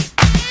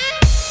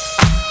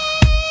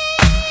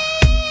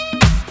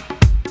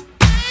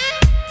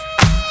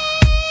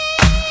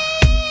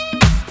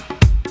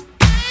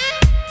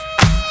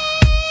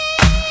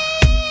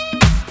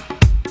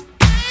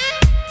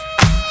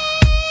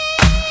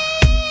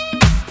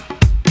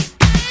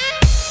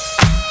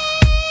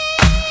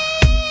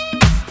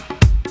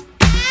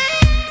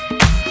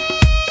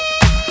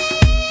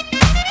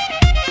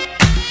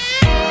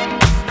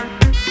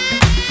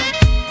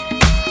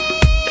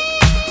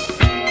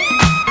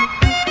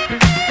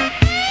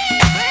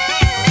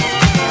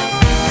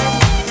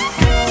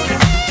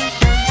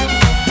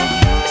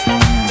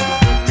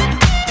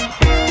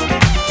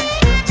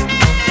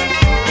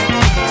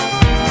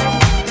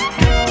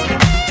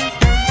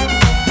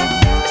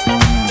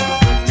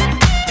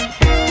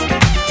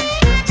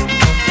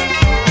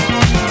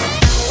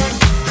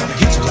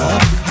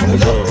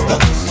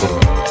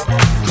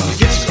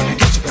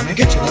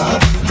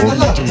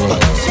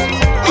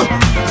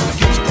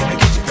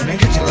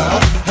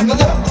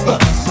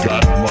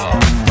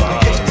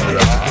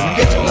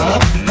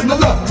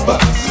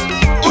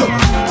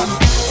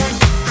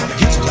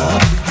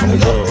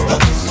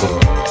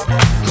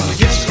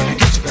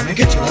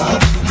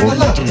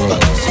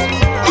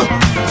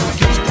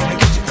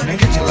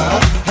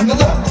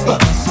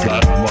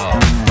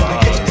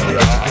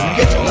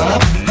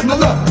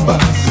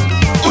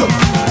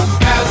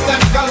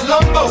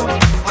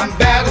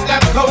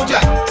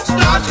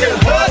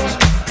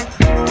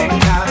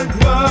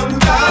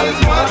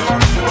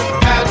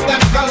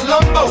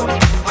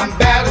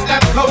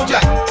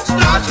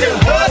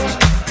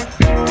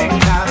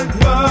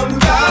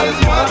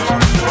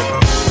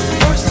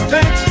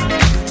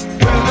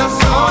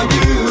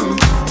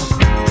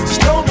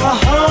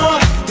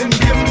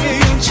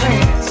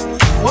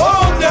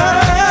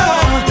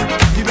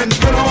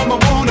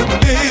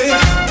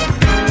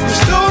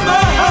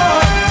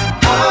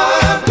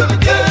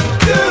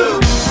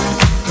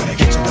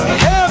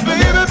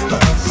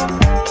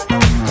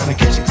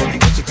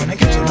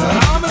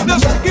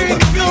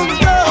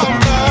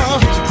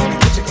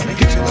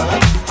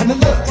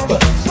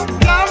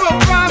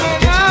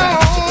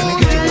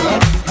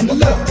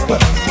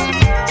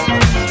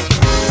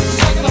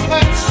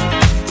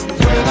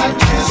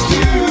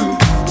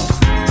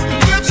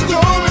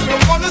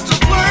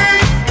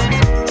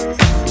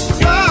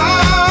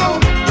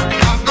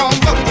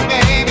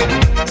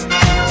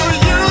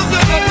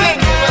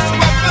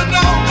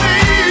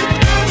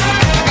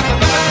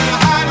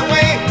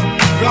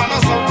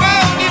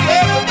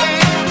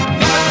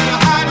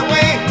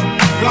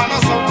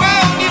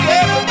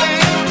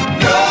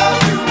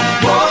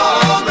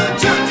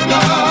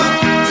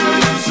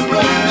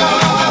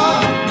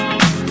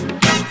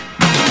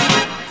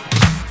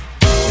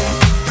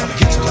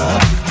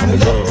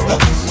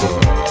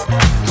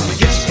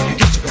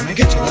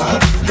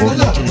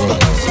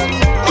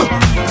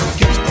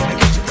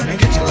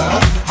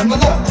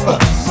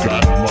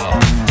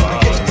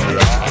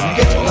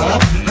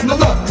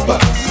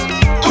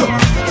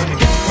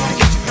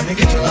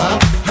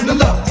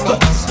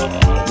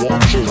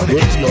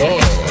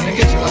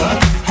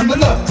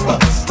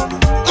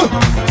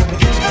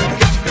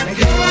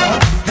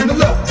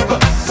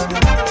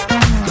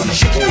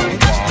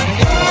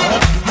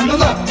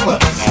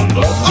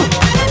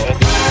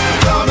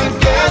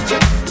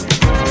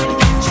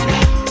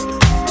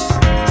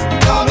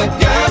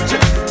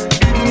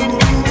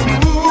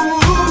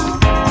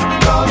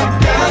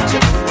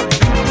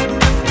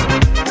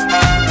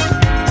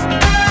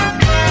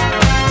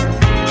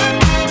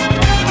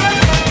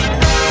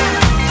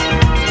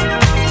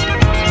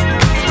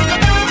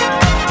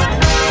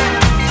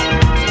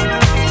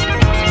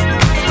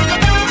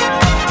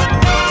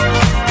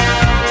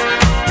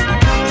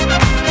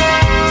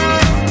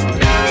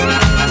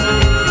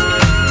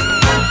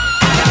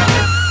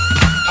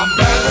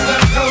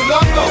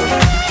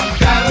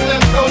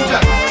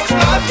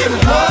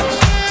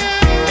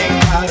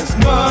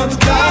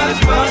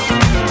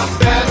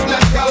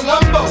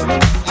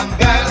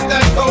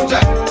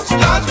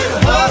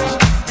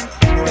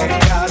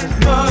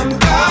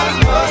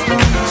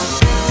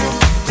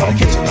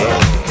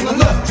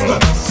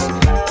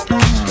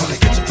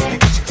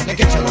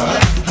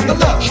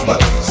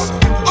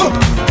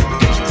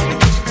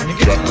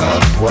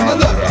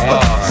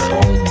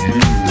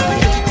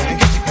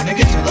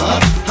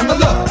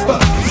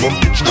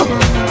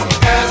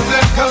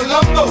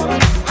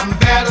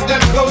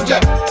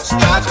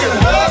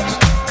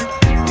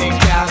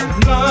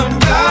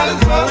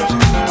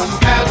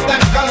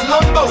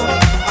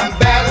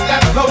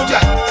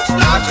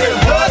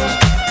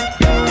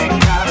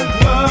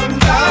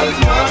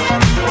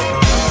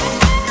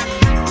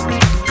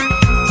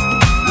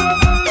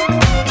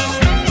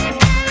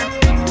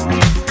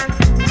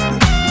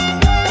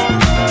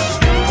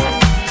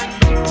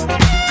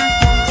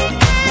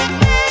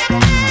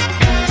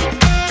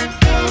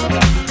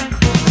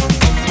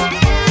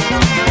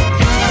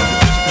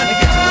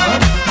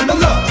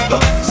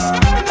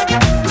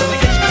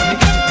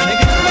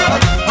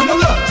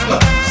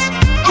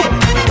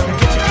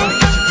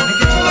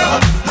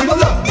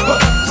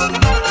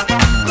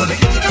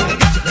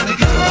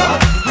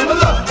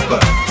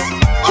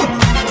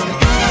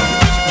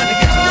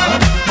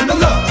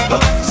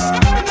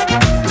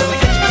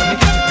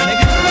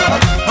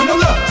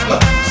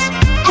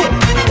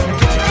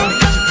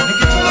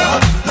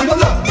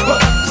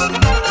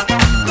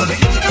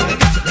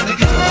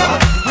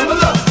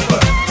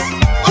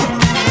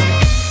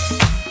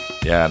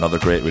 Another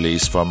great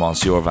release from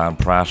Monsieur Van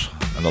Pratt.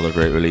 Another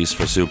great release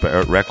for Super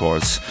Earth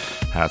Records.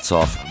 Hats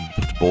off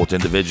to both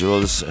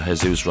individuals,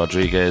 Jesus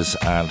Rodriguez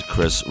and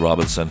Chris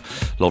Robinson.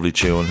 Lovely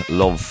tune,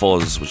 Love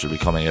Fuzz, which will be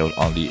coming out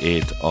on the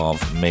 8th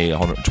of May,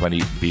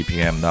 120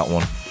 BPM, that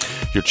one.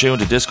 You're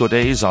tuned to Disco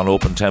Days on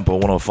Open Tempo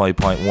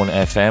 105.1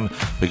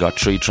 FM. We got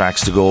 3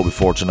 tracks to go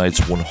before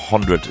tonight's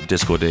 100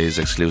 Disco Days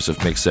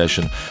exclusive mix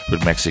session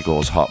with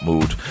Mexico's Hot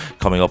Mood,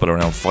 coming up at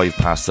around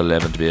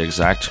 11:05 to be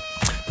exact.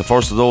 The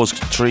first of those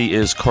 3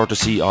 is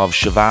courtesy of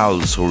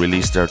Chevals, who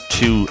released their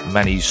Too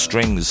Many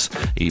Strings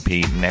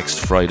EP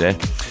next Friday.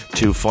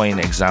 2 fine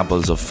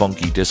examples of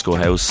funky disco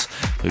house.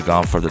 We've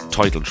gone for the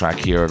title track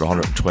here at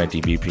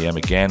 120 BPM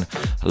again.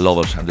 I love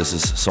it, and this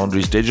is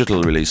Sundry's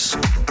digital release.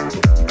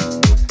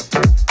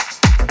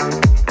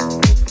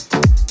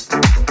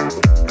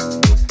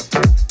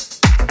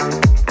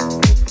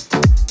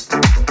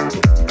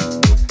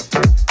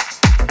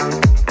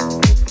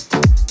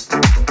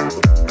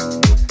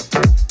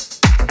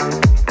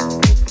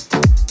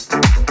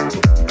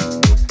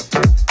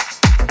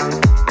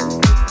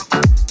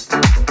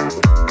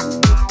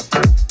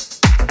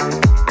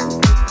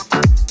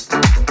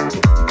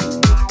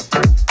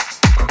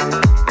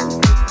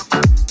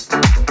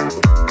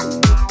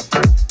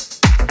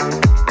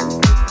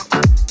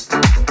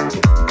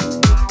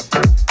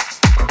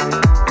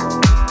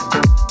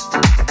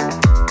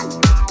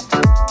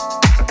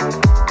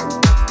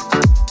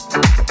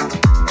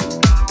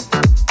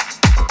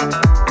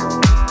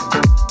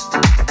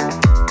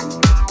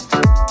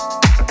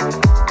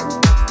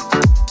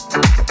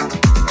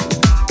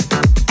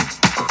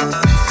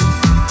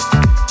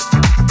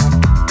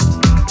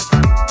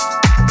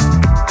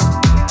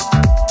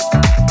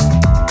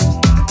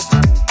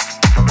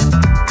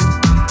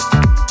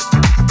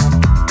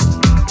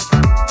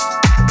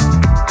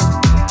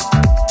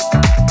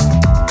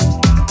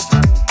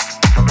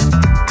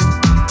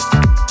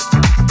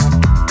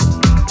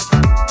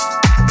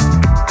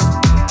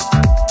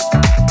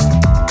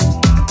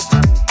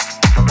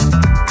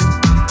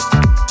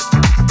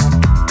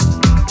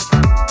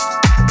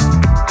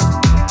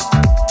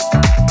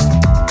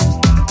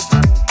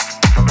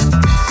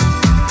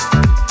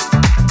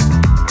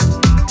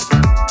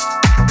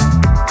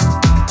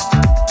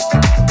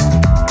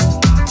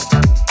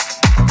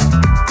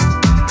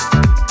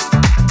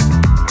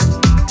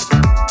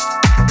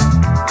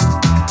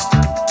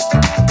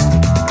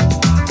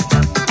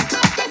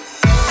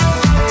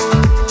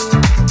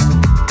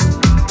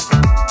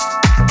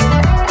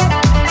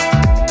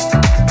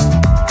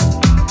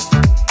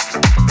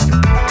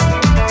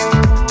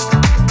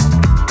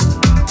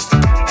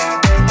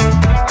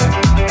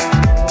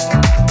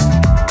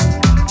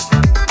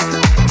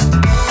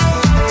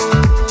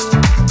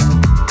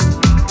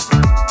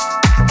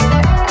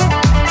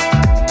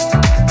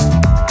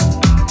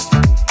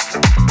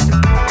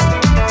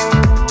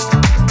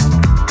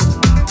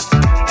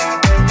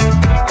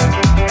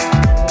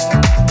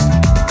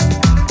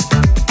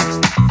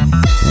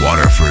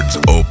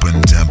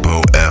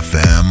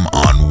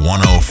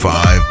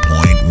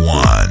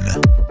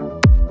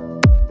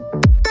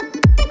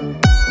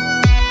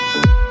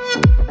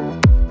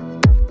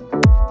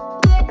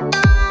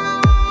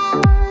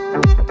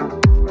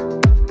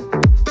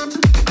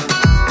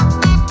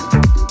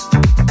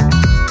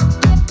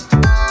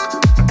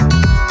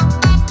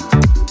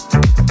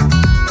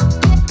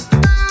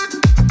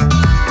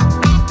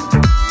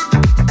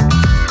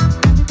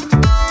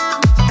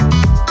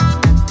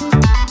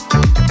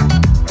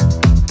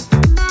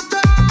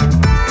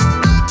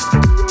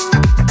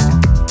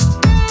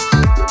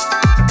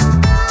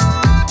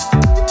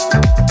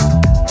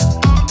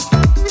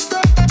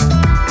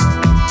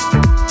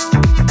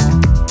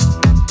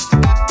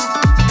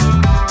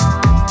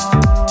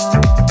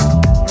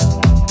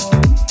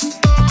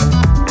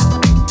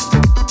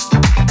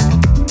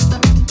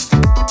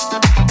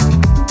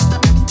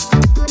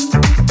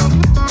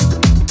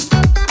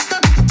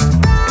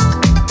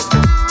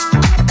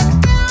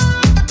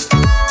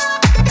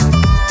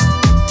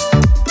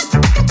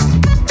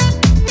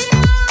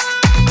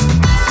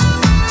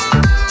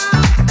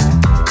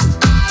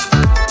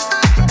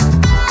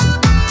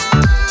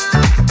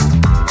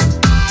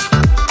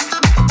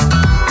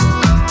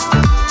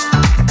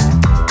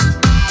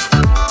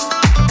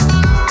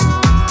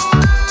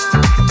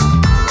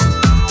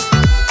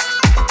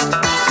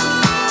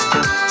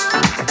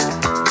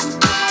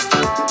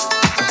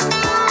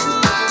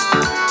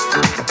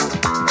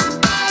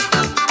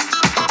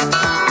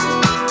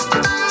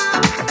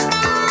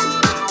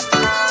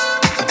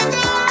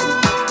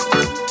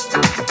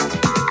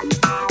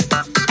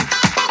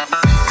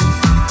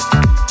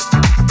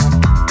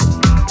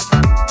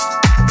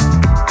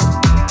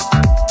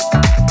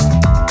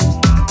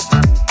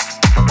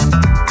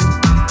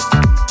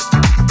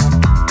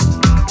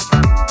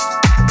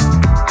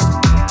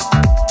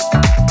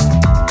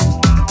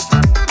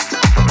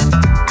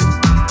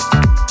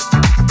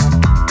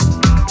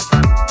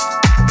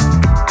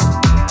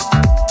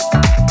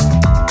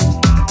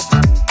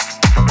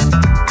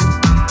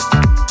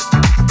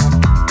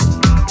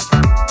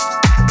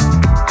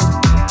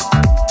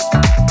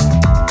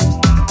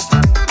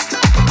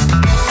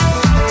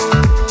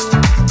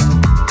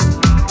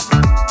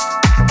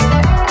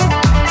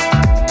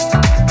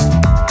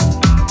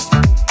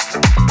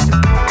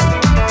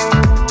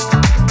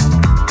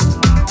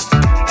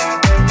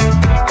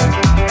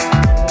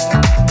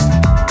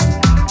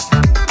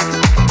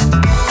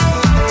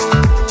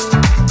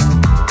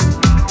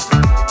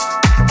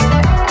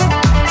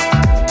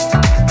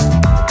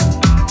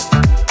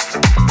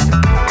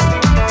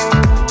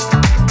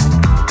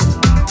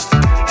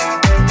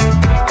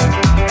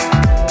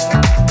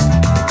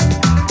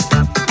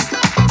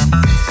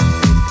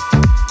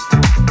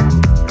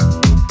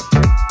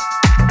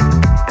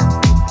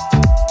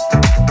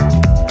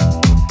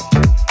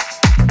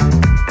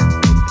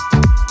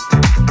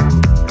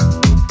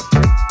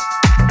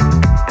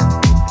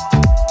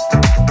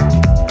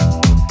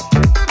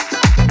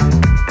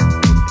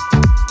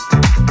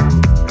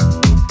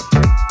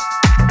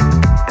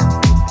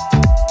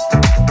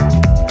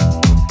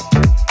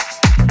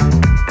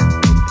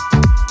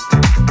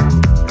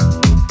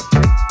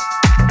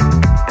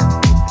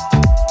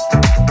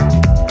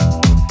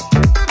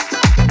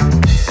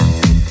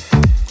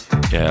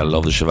 Yeah, I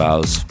love the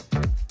Chevals.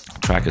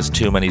 Track is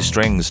Too Many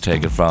Strings,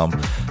 taken from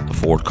the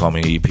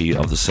forthcoming EP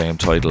of the same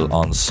title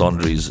on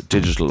Sundry's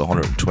digital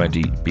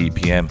 120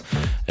 BPM,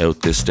 out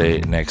this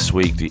day next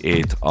week, the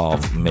 8th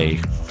of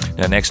May.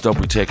 Now next up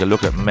we take a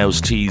look at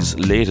Mouse T's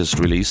latest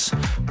release,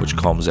 which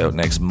comes out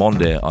next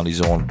Monday on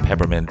his own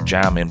Peppermint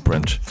Jam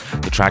imprint.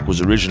 The track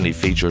was originally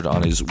featured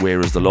on his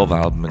Where Is the Love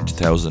album in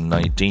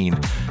 2019.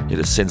 It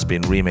has since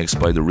been remixed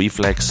by The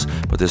Reflex,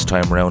 but this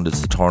time around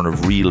it's the turn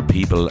of Real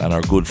People and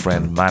our good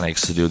friend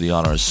Mannix to do the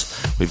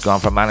honours. We've gone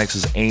for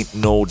Mannix's Ain't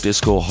No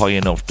Disco High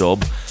Enough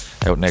dub,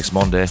 out next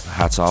Monday.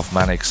 Hats off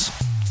Mannix,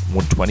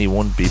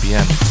 121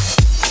 BPM.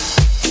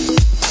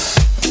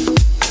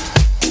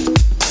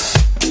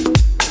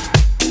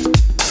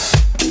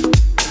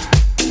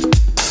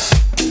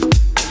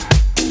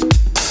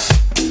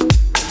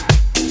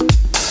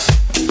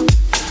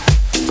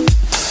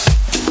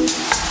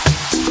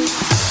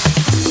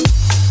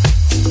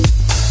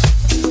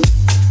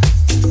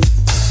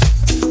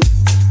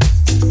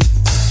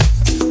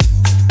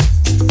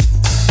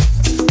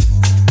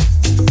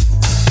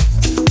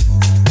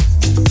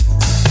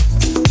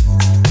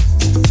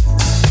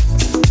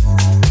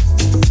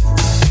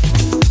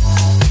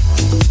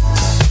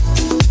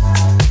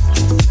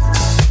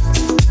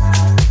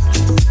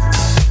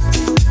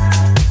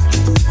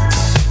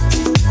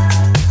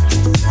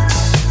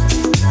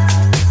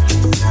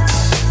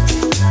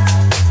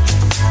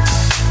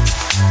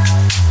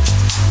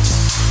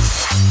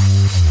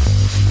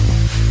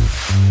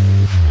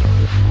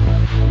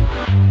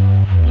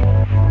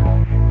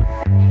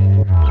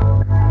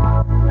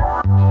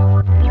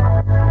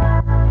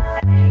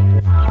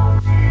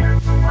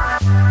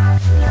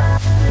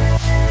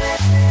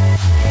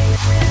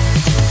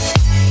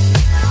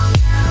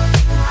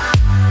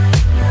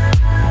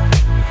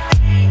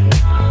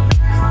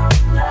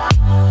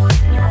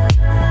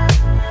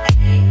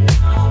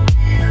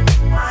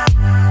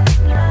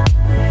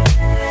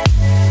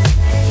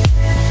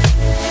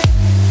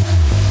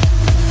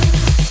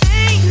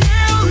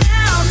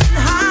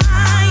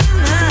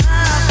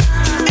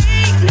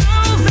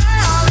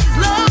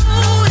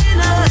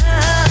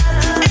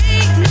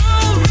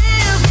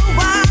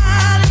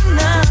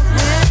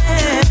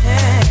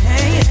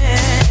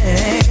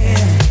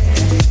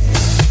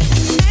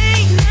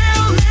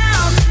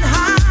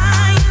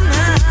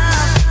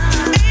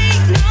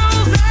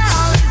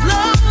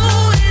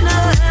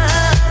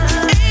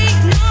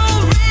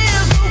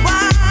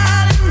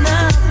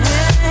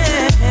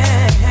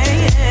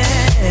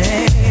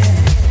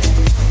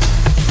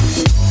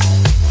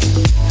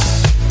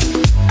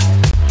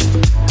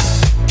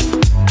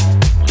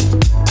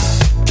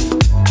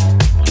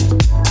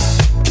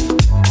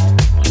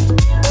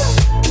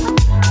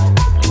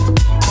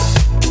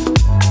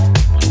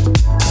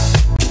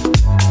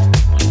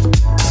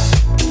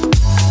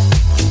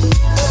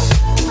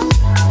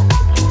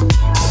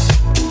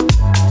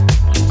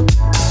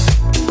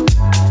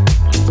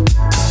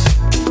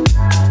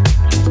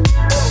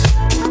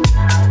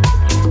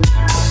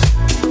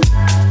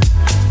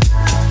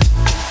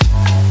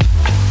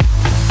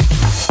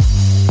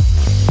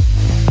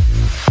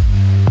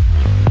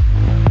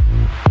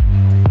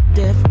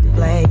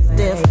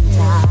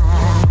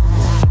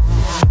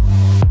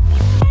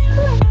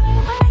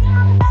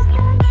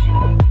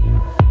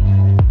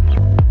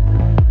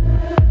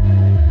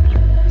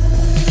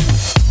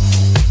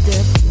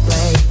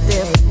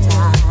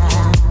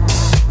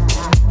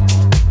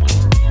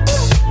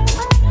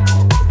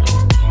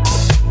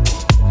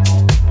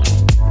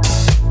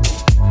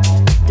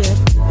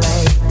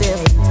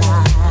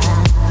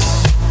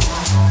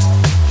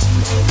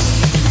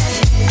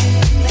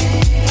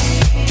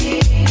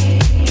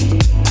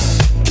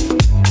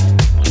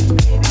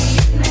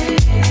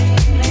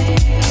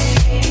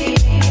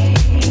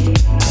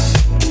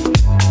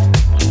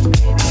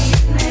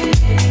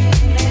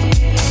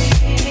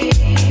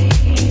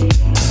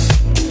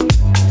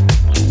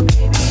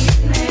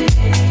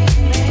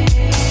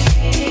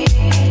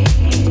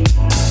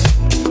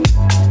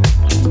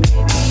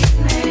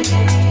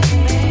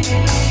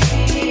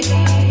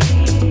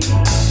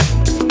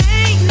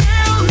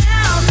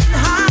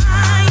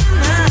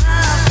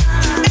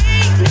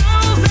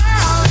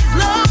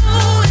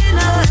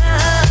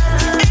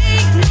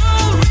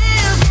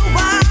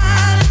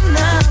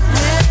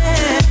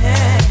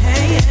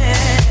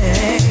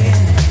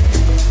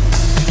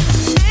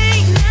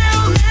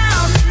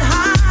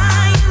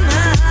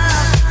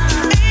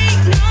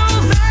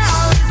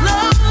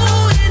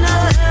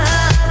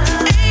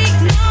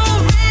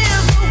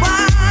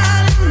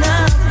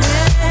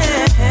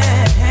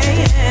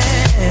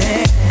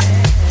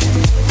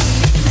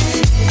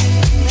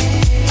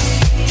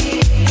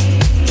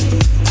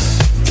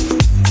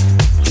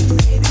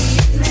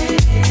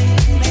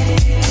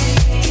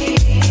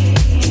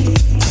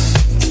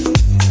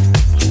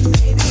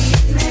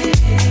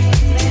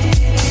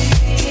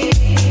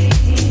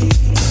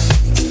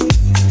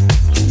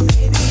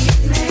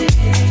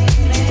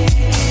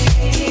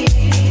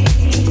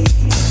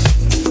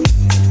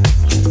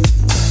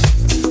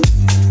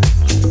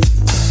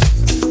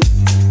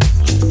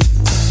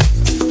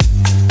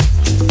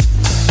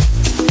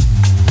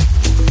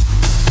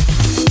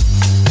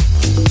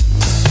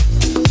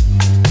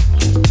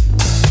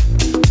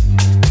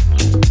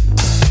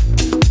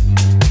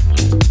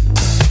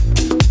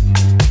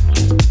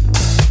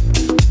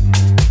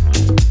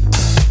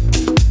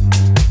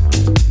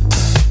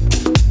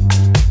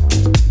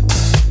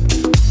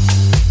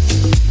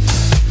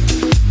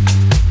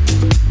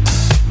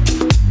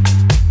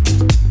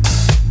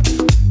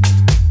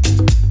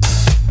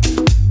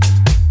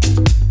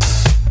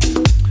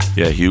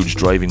 Yeah, huge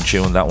driving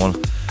tune, that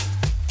one.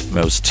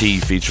 Mouse T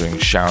featuring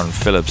Sharon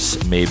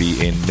Phillips,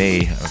 Maybe in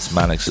May. That's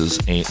Mannix's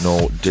Ain't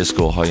No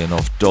Disco High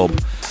Enough dub,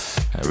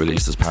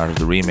 released as part of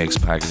the remix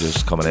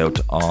packages coming out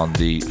on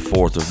the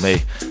 4th of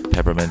May.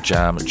 Peppermint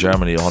Jam,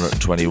 Germany,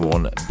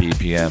 121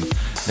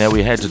 BPM. Now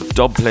we head to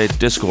Dubplate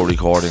Disco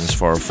Recordings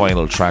for our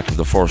final track of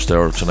the first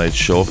hour of tonight's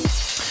show.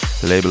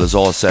 The label is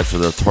all set for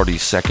their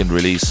 32nd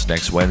release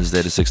next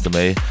Wednesday, the 6th of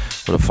May,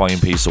 with a fine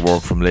piece of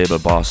work from label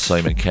boss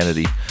Simon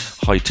Kennedy.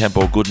 High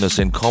tempo goodness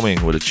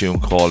incoming with a tune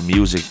called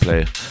Music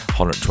Play,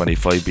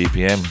 125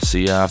 BPM.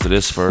 See you after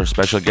this for a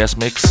special guest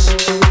mix.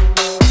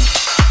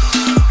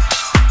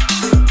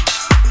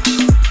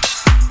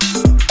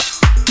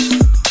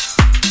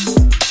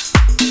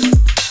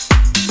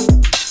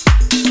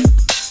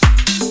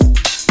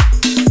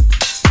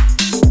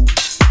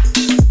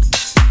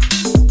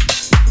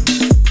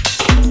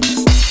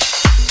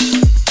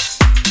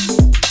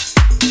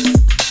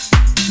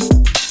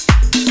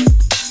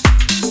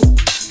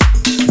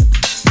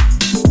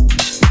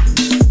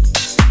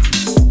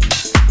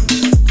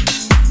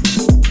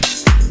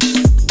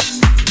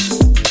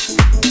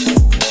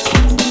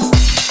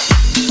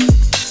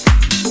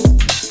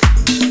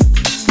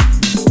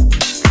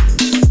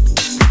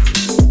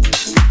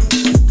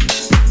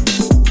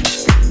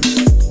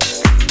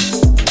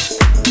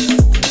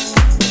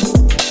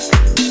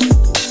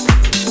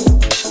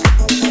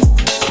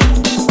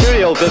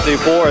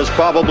 Is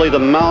probably the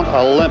Mount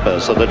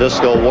Olympus of the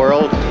disco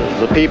world.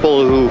 The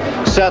people who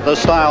set the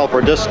style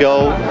for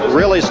disco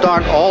really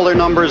start all their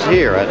numbers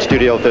here at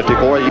Studio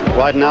 54.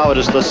 Right now it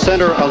is the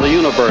center of the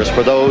universe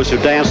for those who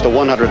dance to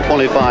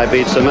 125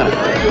 beats a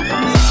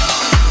minute.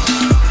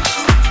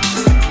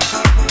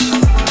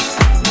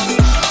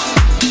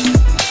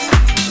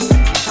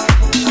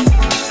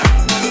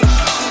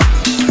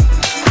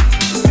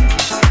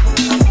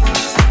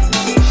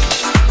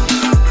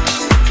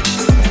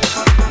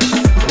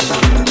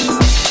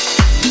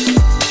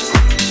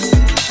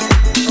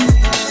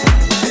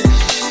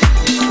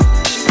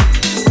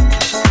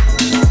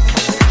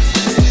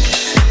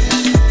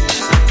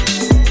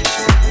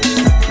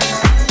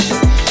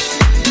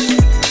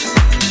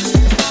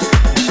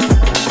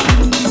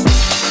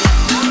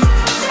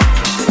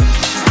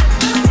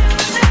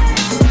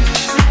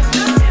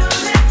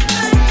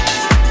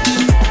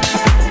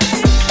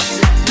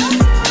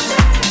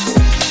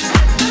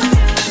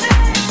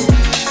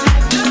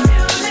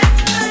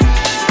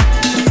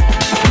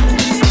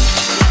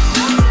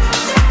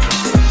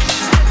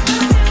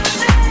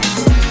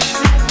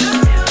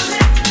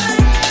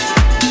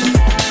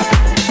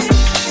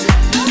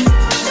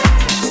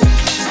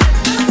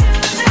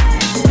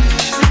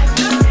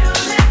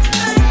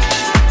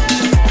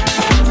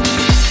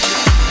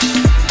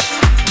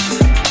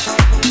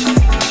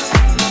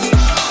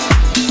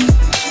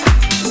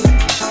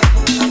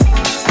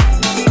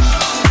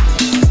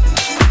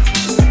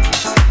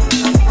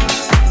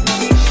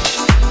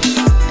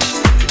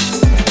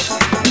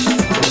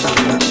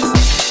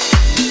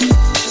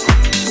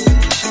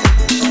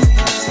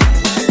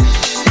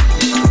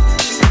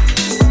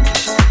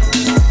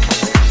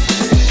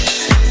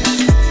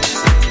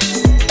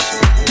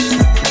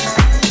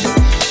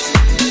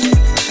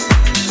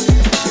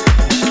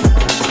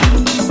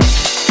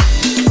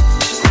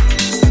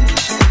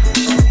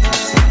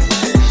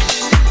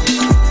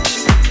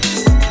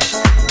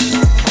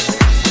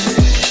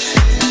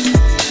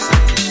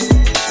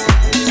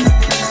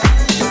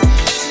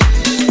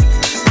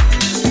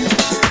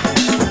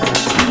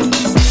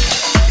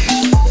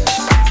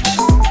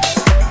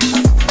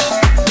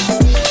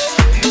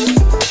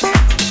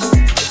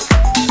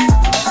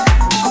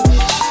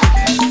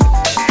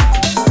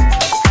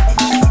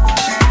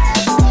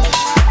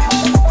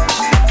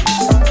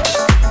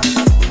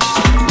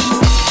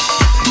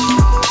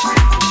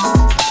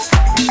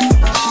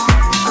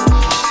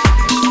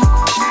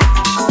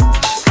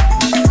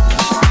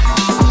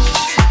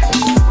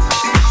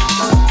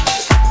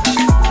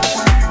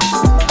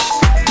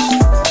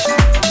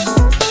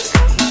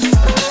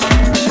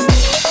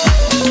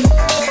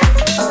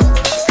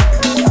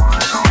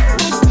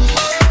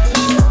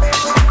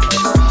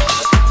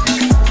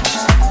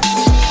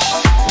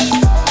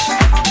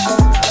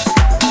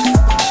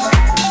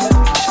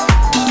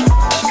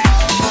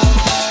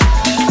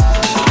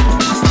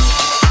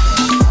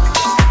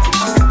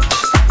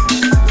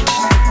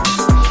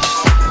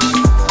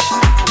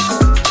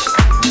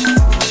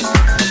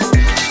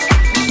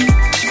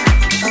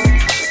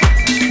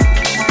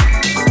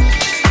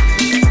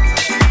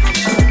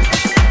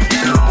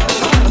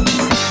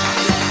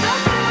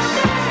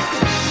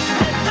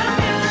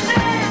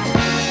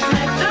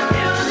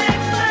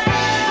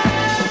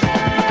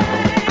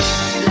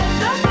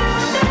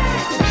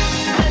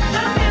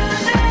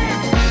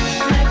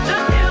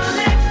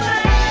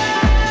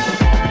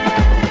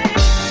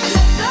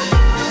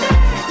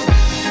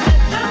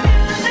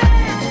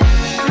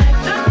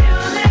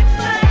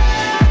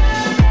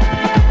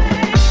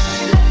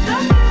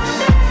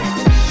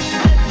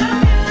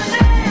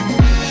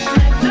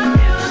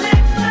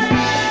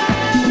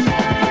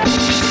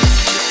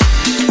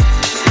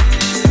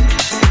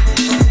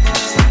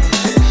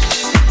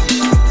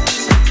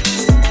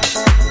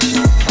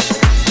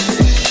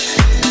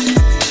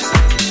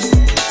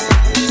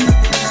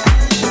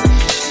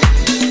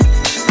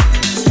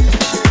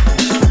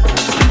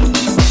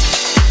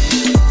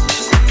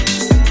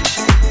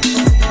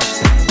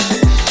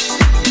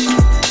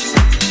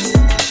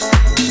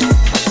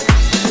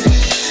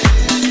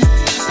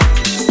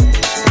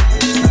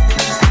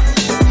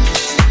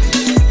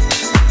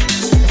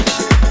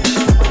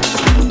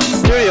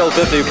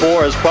 Studio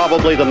 54 is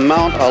probably the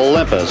Mount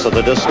Olympus of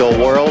the disco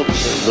world.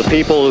 The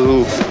people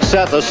who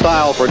set the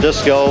style for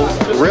disco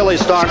really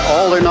start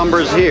all their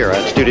numbers here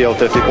at Studio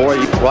 54.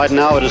 Right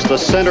now it is the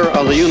center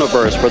of the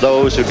universe for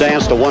those who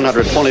dance to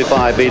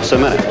 125 beats a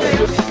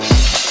minute.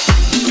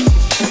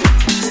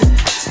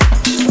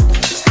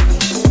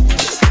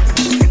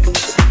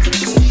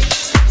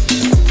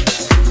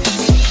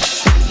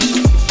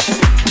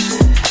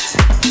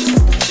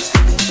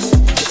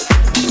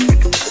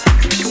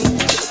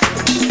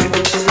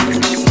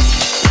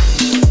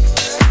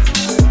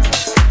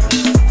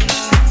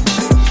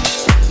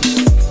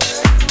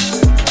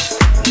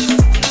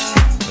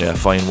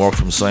 Fine work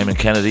from Simon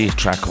Kennedy, a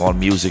track called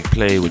Music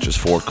Play, which is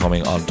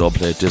forthcoming on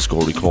Dubplate Disco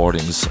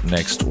Recordings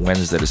next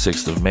Wednesday the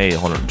 6th of May,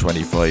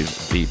 125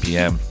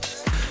 BPM.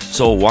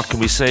 So what can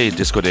we say?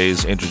 Disco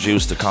Days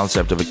introduced the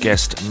concept of a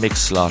guest mix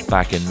slot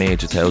back in May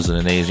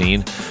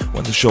 2018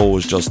 when the show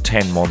was just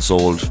 10 months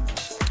old.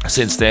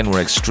 Since then,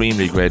 we're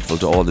extremely grateful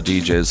to all the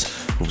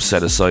DJs who've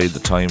set aside the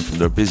time from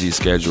their busy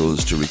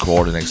schedules to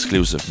record an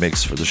exclusive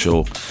mix for the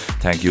show.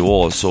 Thank you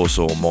all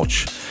so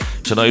much.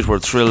 Tonight we're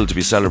thrilled to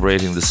be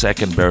celebrating the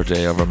second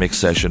birthday of our mix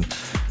session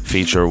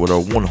feature with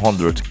our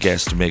 100th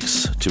guest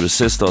mix. To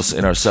assist us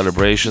in our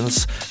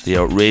celebrations, the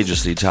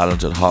outrageously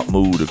talented Hot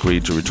Mood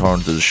agreed to return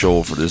to the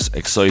show for this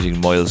exciting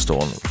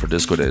milestone for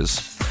Disco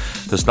Days.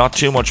 There's not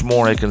too much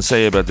more I can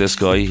say about this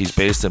guy. He's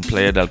based in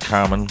Playa del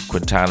Carmen,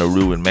 Quintana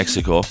Roo in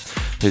Mexico.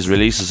 His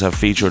releases have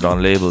featured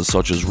on labels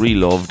such as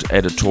Reloved,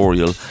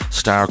 Editorial,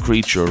 Star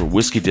Creature,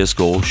 Whiskey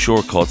Disco,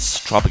 Sure Cuts,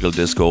 Tropical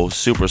Disco,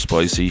 Super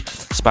Spicy,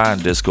 Span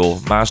Disco,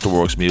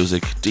 Masterworks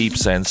Music, Deep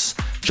Sense,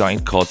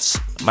 Giant Cuts,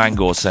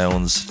 Mango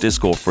Sounds,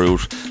 Disco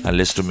Fruit and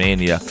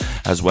Listermania,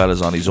 as well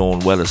as on his own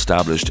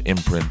well-established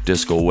imprint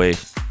Disco Way.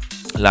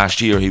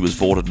 Last year he was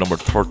voted number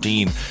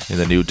 13 in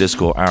the New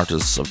Disco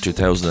Artists of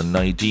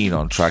 2019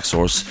 on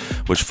Traxsource,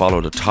 which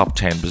followed a top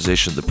 10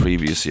 position the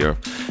previous year.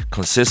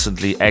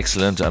 Consistently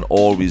excellent and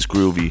always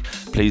groovy,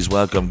 please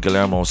welcome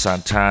Guillermo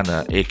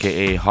Santana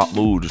aka Hot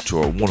Mood to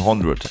our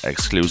 100th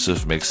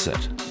exclusive mix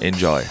set.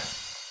 Enjoy.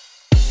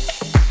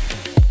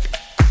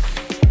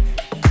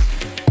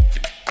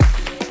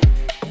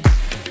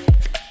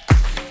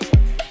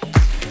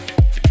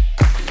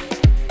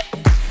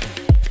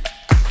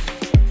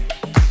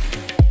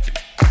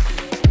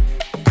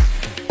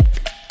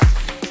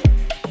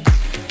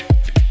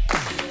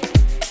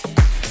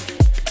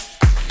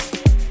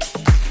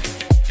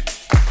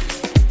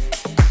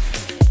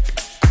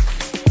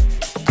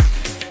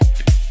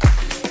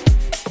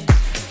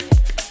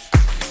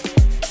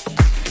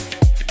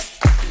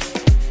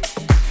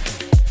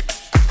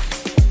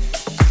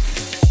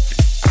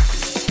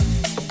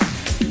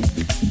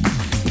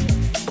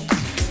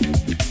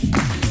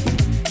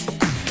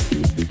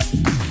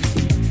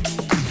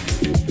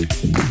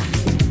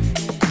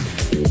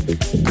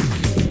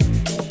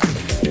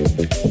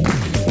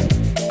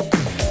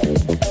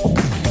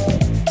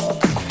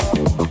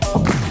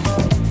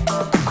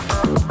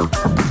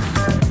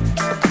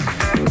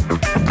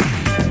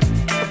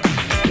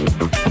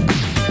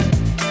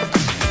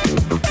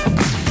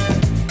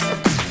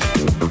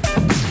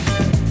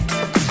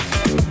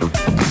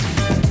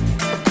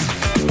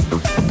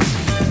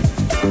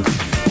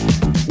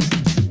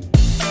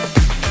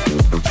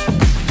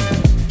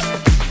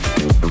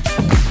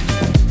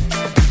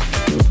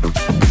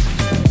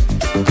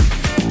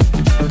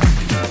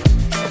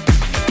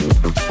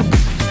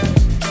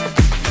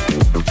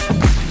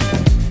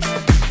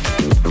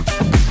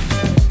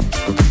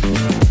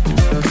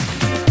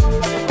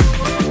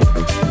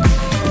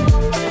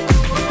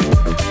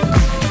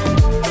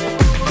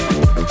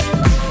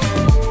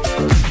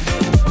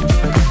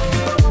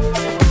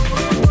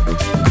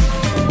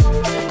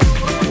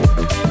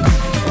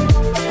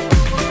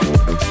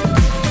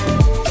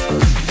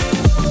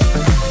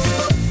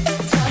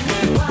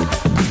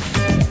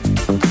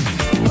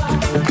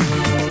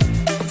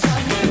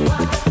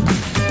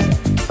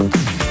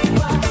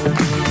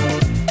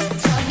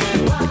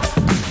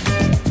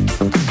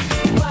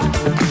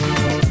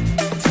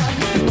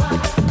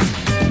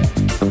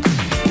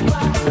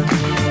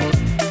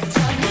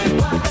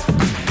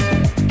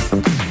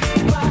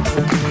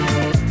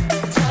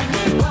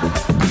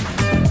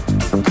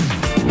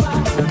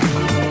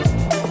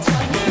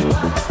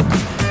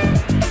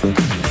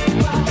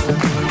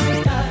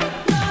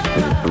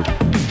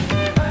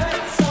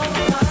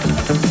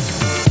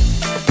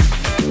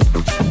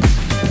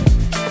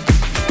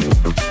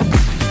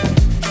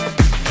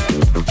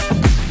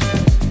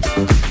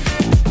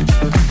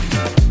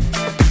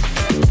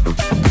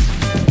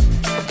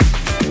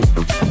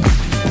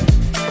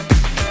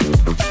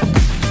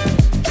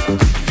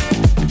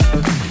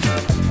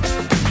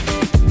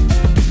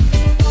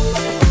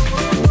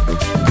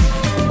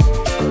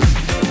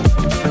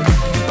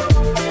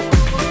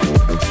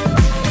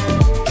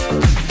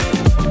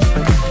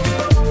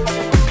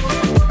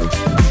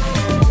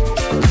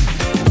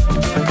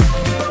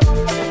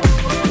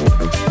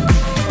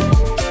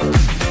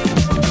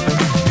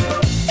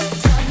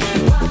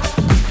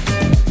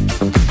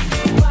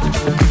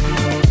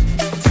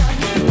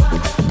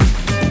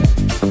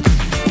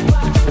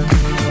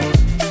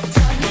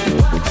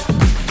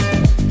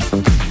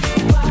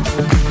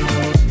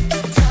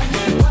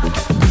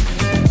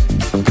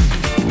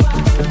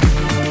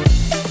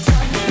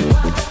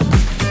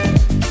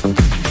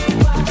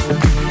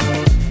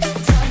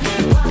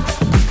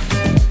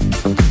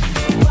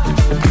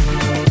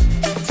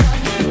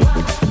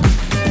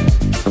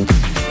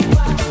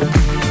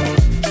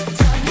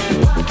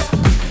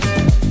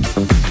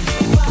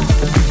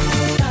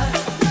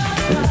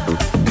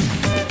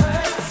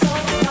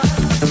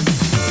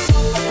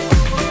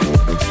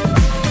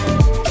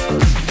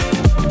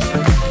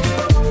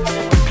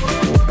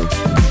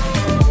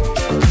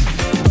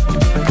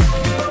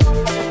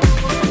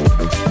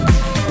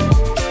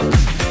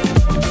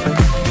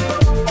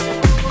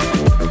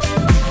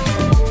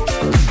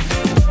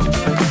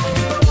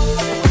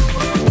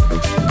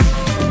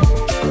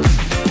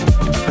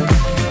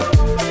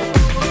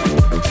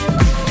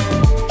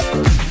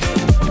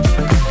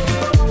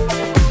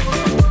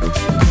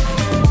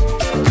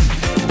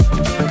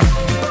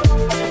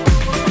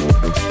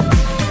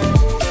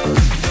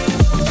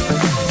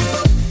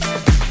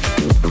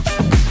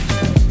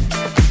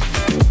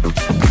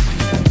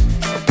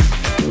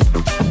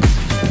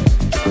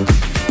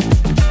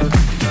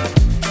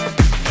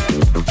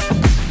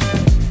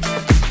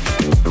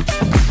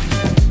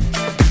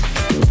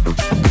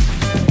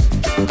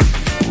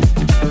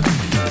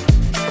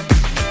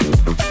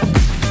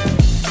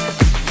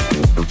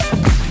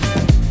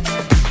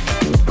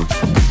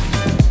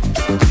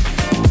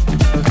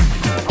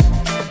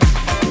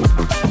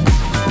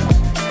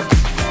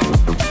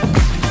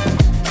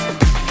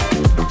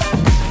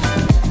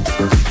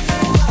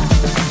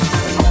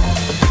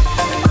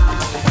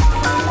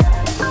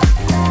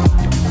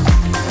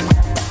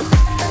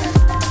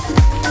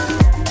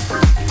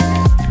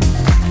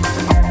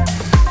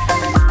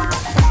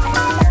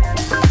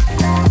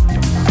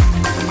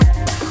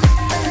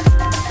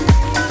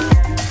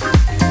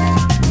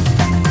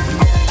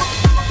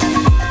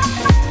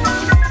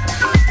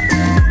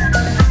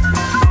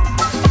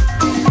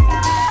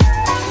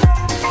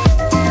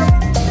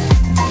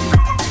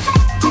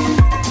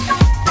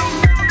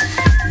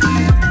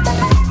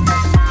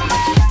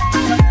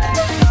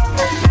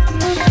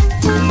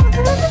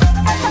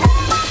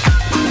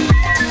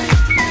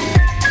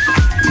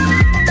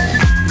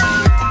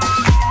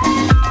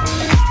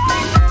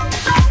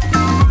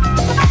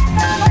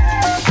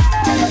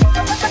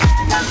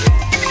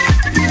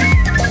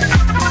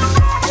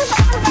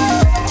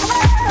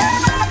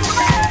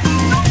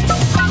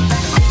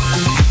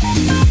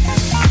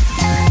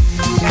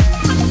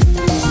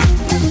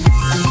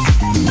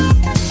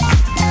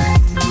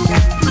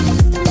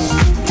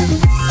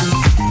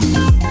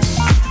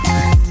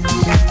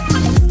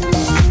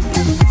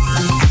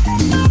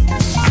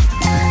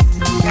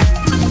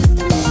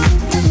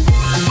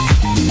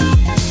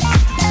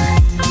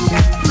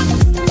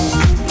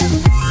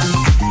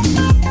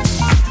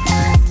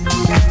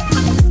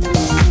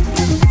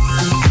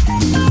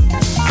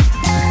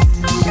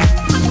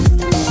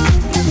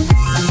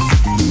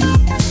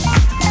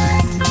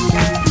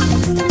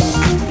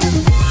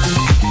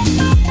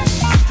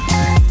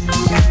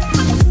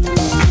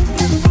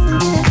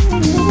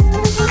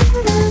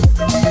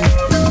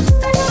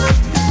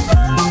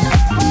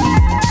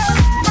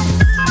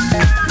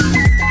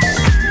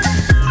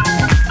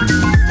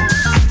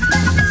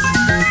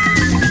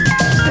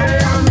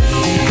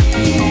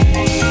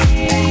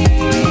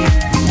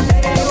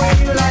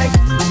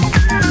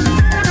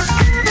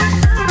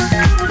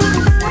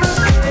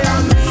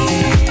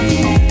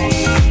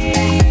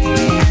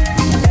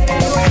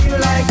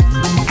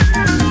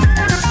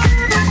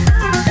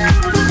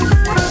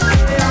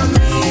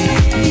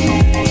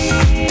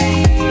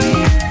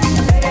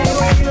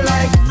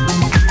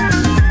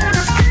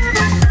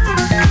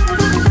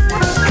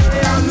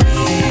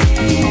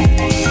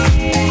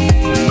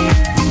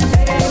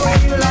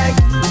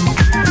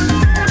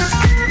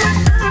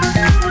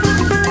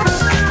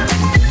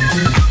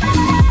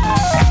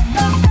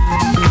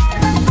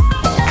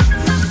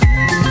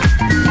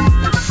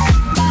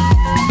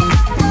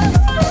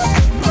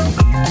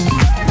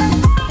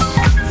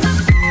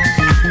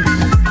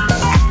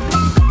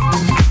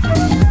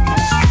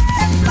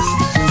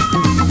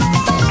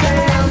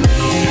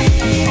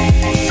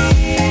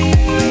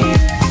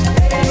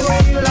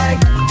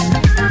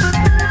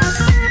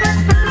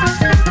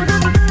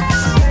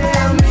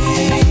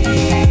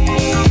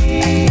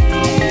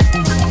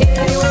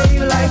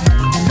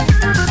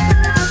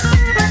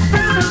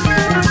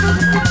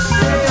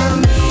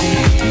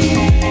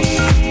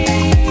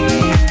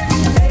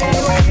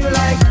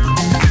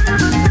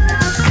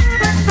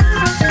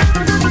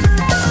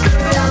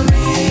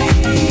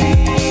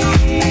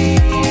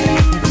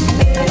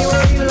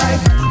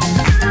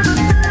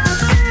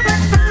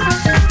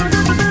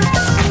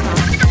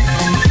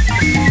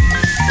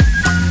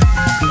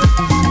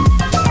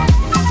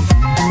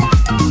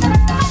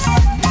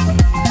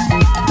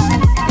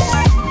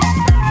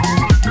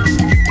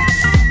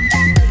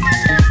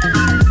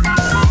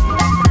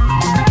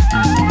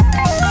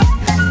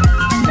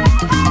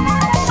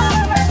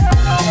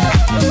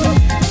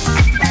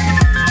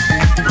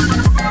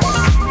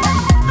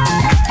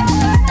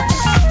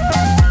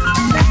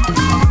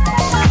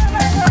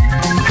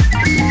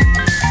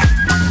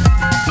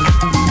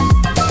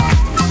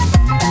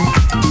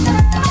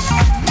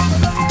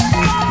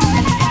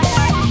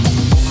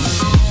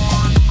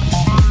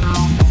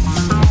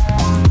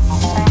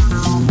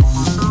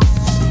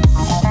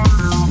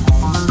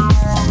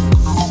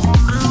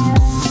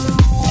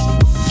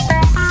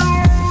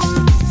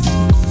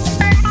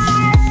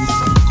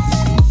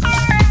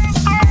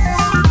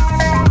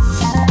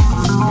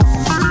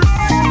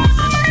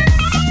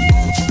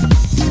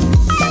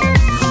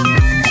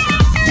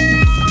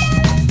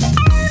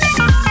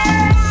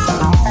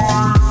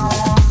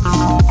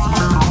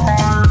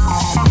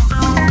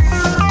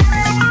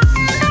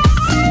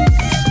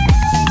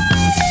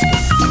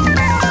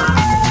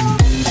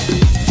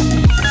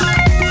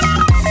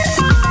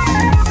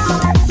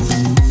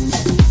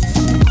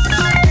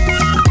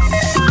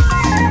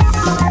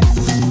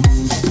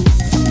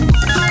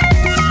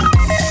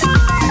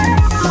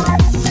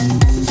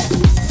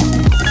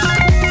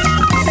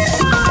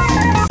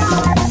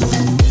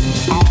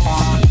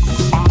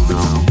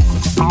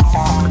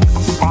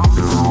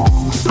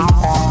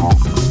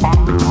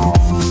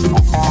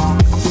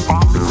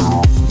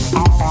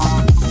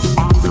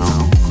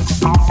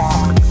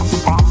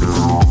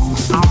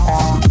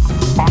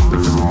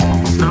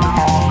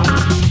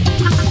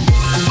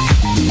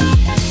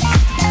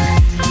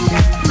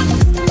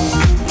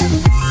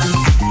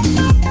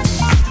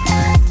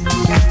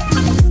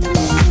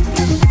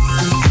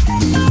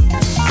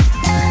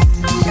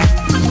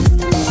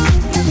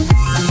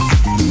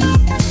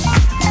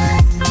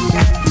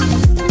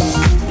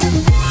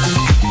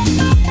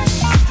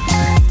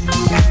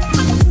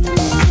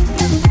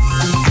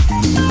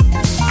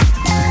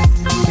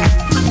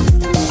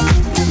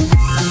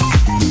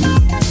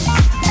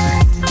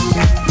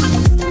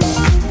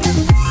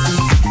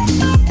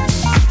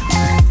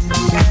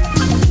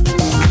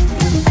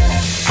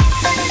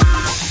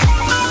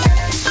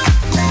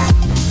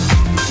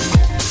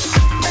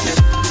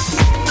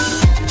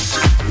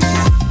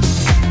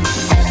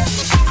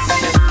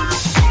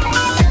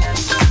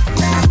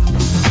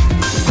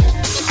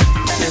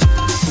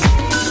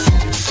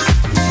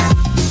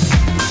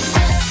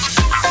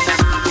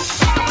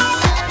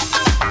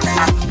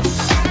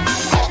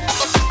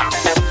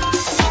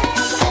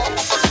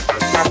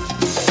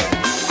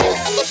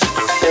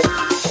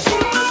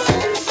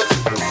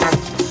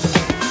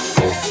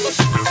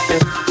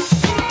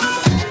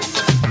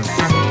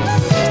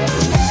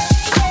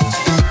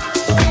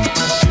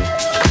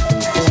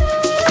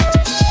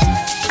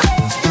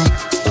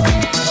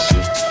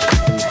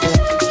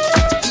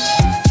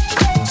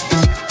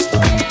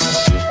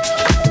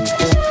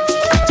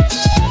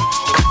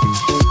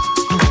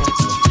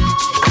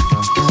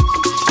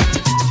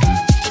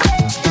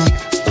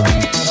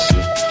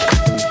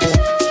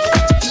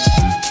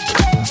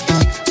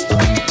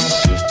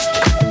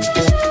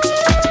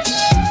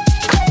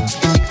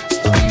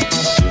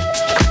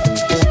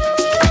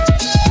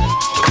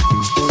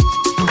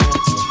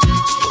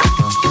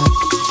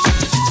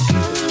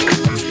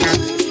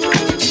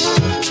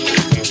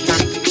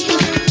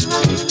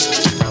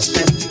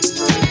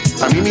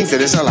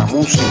 interesa la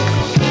música.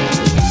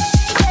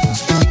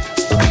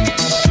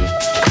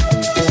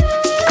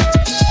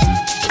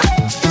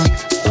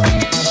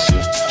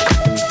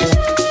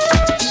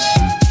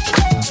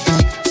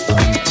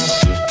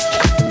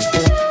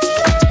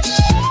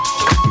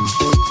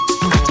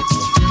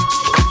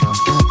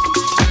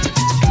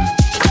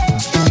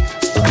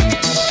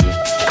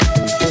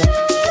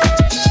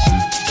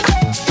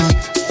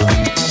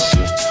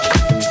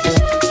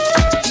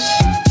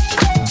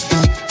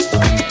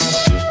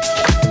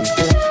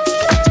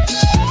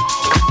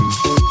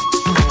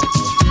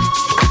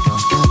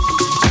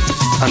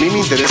 A mí me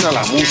interesa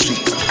la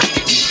música.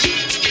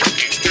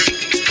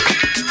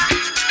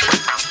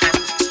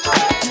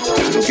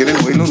 Si no quieren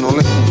oírlo, no lo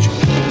escuchen.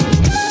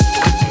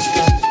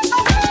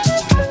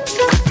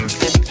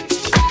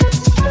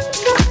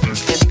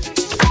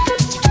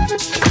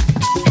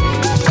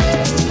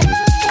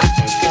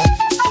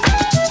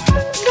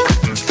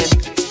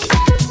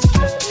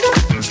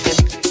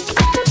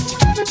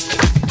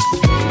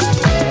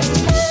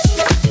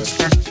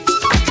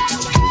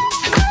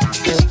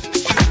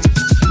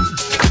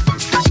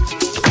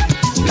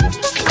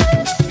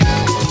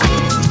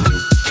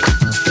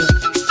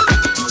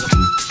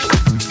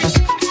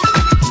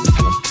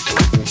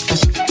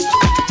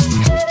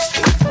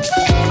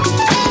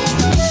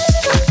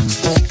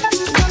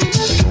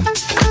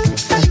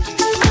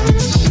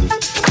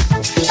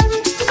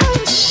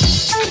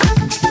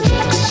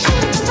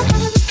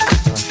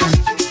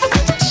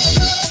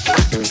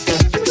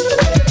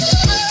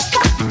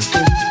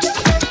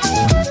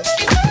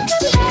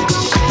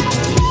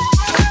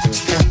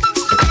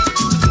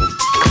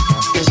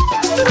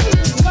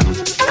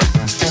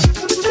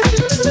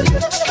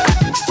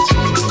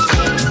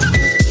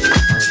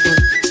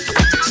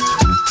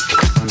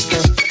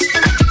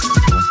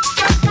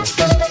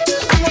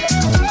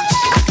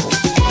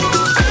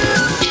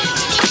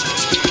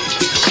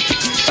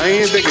 Hay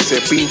gente que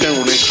se pinta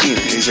en una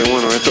esquina y dice,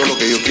 bueno, esto es lo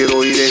que yo quiero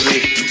oír es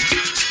esto.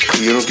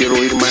 Y yo no quiero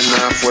oír más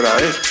nada fuera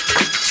de esto.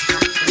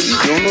 Y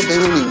yo no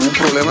tengo ningún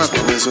problema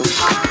con eso,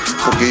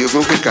 porque yo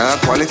creo que cada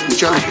cual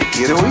escucha lo que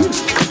quiere oír.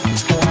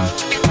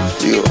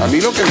 Digo, a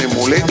mí lo que me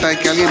molesta es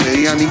que alguien me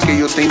diga a mí que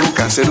yo tengo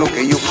que hacer lo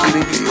que ellos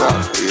quieren que yo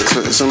haga.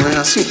 Y eso no es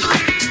así.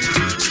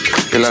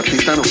 El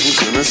artista no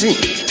funciona así.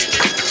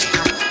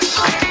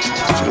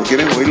 Si no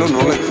quieren oírlo,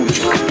 no lo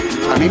escuchan.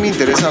 A mí me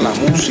interesa la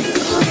música.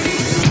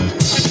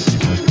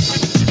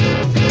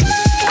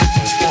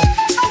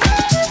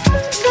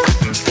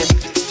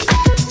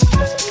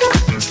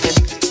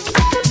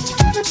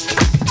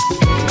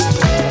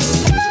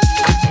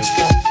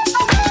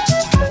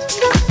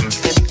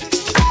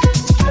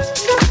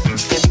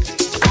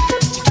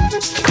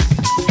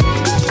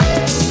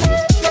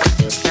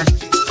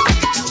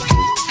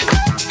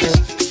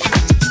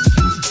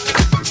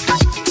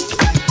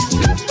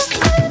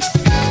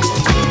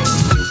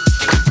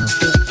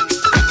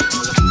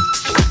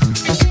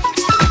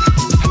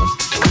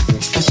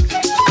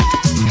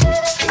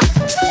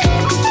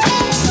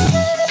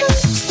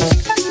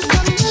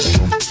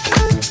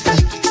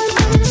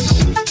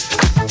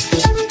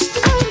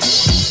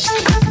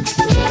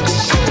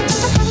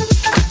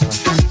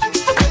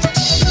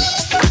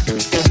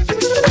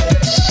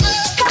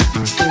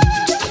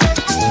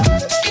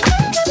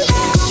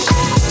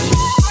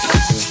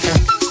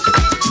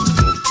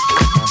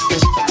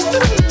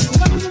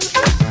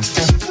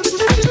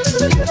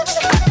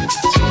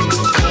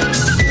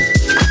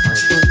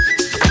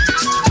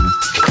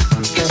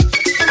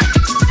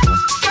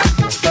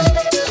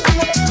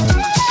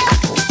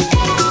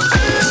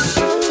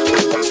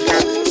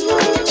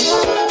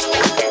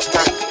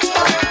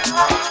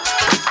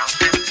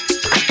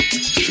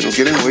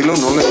 Quieren oírlo,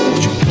 no lo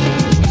escuchan.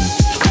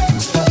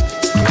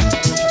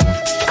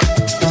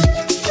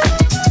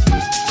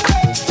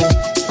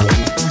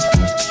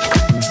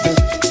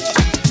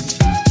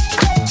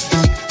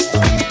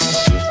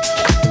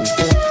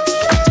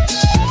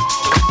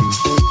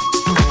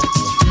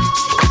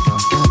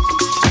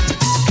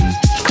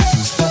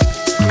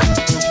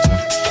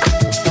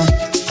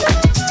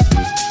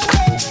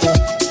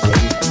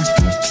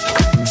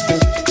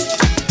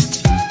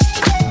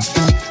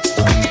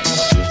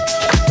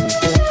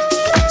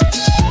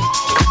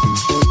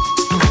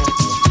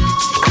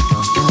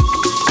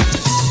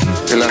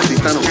 El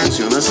artista no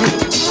funciona así.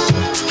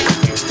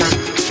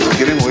 Si no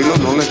quieren oírlo,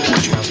 no lo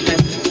escuchen.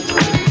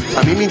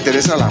 A mí me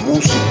interesa la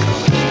música.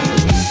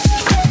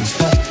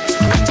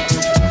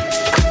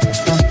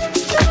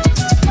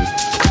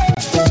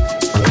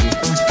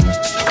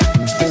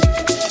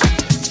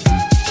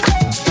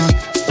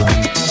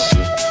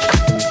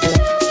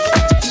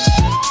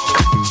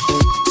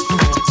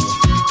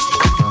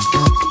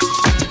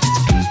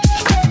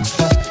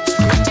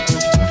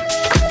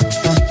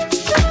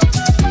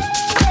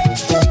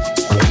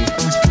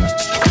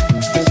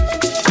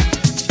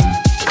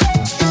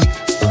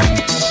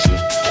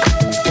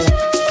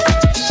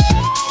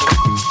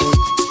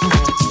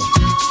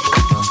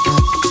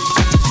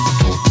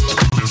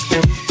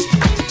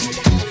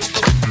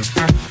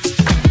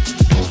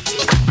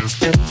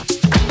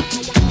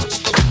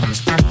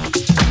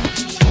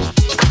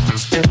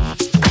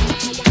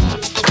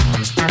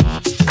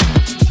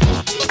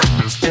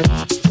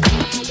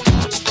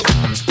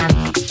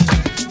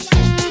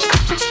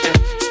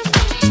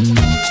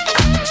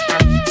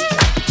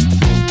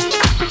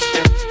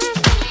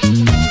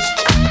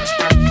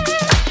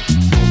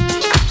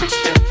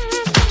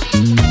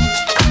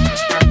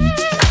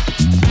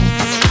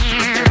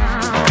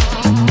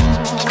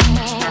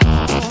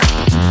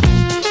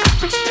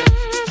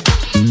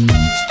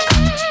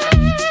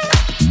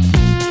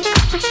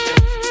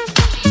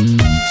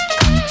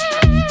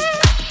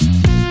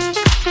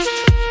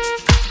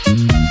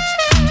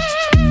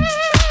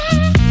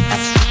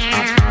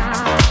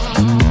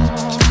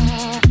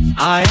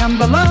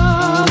 the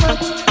lover,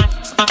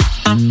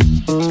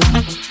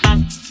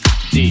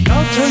 the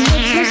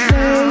ultimate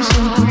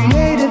sensation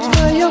created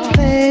for your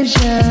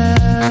pleasure.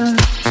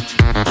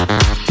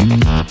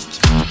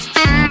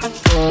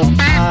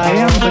 I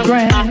am the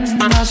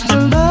grandmaster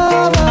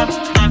lover,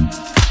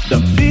 the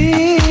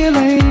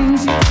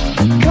feelings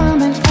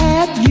coming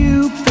at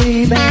you,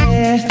 baby.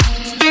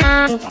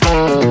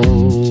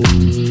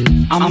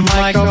 I'm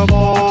like a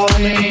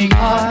boiling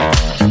heart.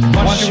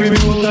 Once you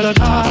remove the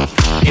top,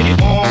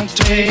 it won't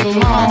take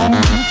long.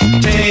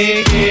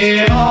 Take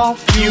it off,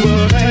 you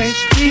will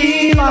taste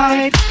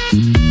delight.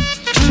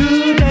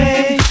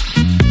 Today,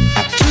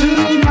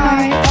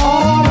 tonight,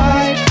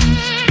 alright.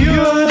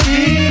 Pure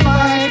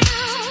delight,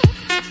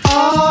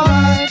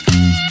 alright.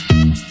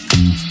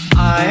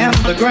 I am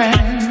the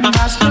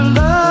grandmaster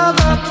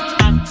lover.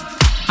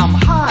 I'm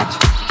hot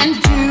and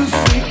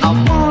juicy. I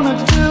wanna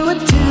do it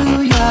to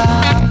ya.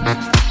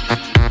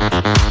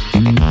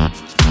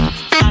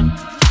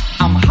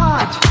 I'm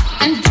hot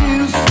and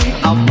juicy.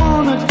 I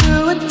wanna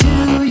do it to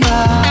ya.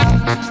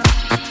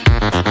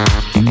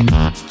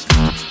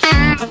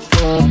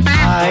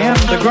 I am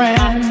the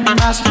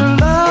grandmaster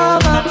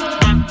lover.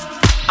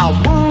 I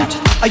want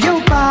your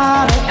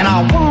body and I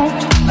want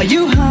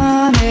you,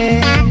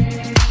 honey.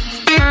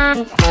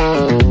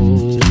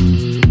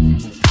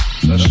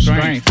 The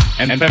strength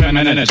and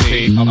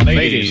femininity of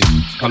ladies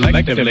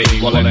collectively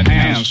will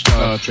enhance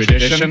the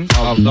tradition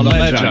of the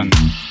legend.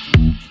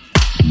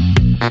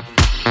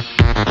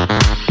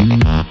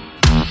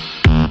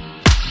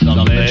 The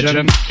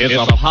legend is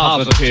a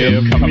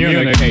positive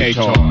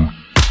communicator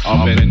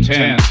of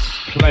intense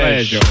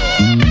pleasure.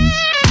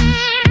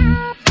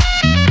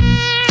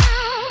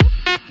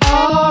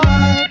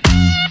 Alright.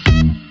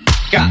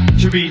 Got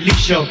to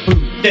release your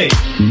booty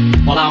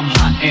while I'm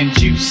hot and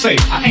juicy.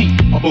 I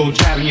ain't a bull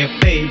driving you,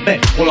 baby.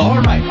 Well,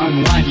 alright,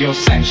 unwind your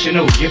sash. You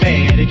know you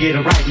better get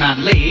it right, my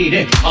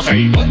lady. I'll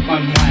say what?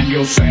 Unwind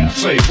your sash.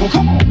 Say, well,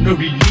 come on, to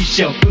release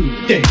your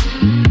booty.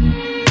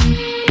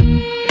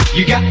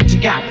 You got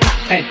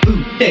that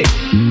booty.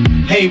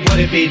 Hey, what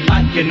it be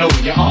like? You know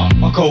you are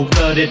a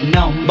cold-blooded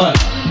number.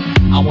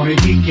 I wanna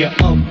pick you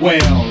up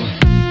well.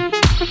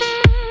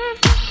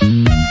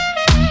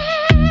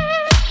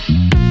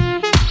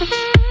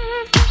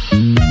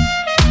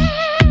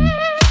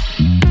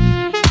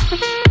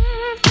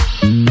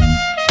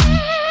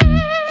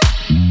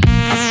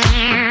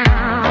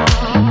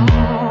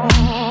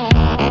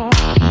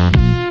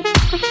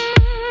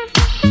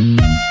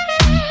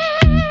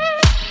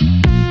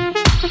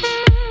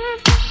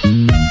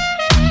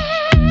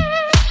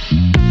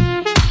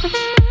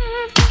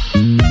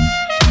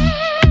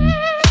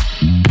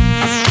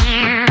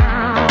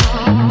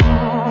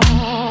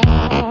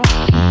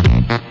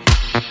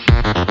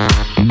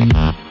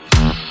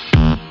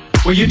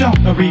 Well, you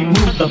don't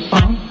remove the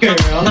funk,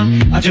 girl.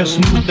 I just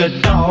move the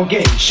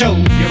doggy. Show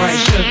you right,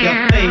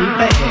 sugar,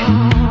 baby.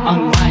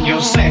 Unwind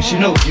your sash, you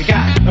know you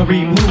got to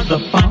remove the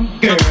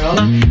funk, girl.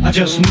 I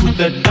just move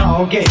the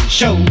doggy.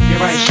 Show you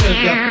right,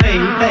 sugar,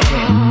 baby.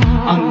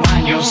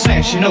 Unwind your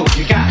sash, you know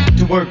you got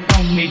to work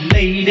on me,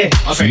 lady.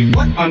 I say,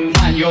 what?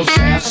 Unwind your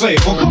sash. Say,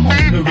 well, come on,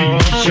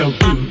 release your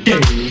booty.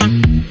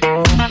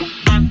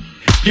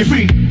 You're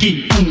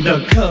freaky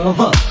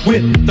undercover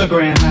with the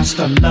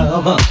grandmaster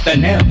lover. There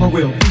never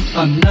will be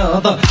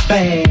another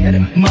bad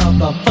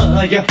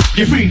motherfucker.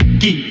 You're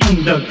freaky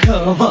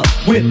undercover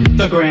with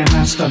the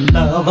grandmaster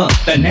lover.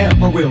 There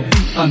never will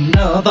be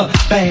another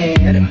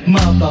bad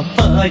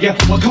motherfucker.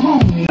 Well, come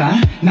on, I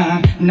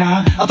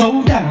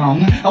throw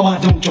down. Oh, why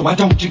don't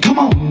you? Come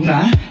on,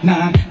 I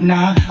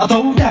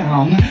throw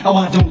down. Oh,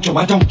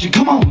 why don't you?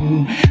 Come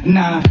on,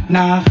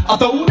 I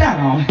throw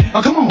down.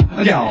 Oh, come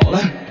on, y'all.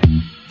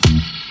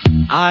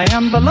 I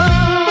am the lover.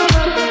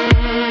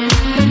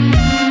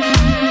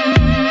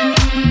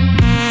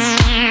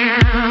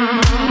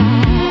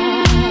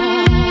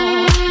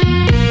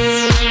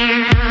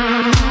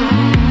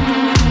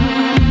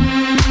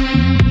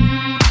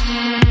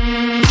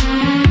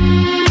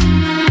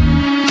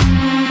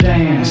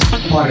 Dance,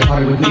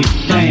 party with me.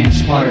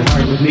 Dance, party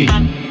with me.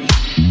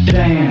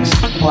 Dance,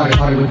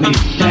 party with me.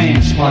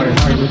 Dance, party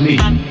with me.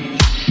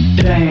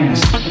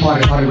 Dance,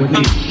 party with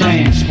me.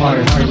 Dance,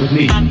 party with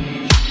me.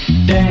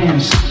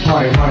 Dance,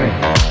 party,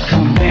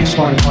 come dance,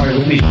 party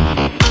with me.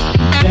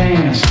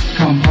 Dance,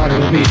 come party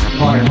with me.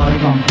 Party,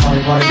 come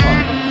party, party.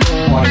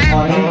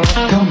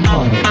 Come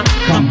party.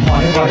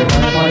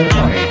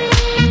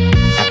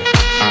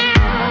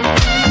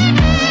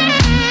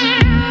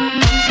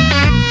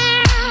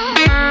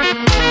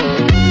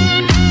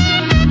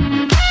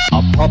 A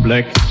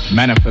public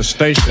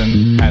manifestation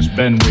has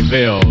been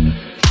revealed,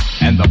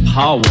 and the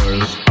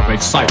powers of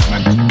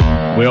excitement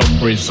will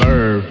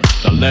preserve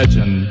the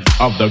legend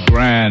of the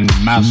Grand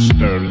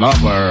Master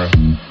Lover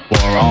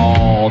for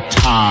all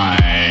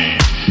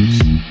times.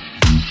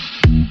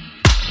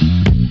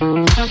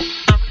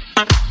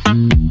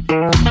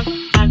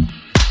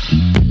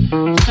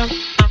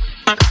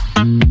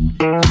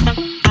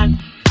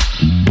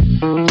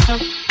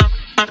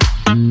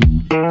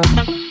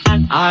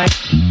 I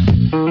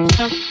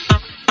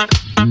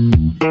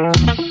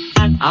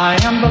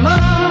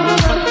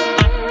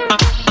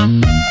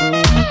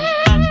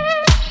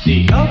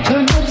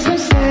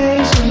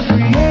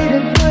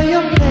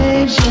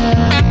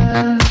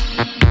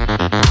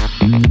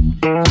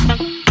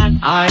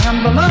I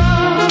am the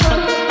lover,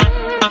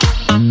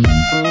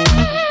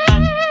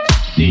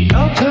 the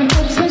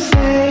ultimate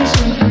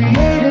sensation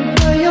created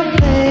for your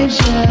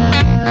pleasure.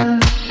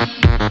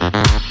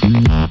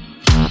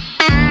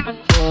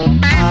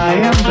 I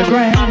am the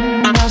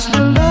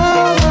grandmaster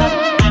lover,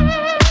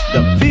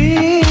 the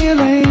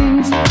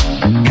feelings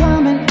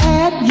coming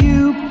at you,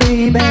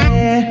 baby.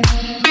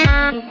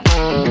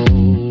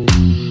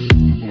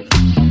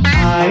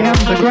 I am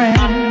the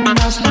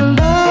grandmaster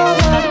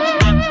lover,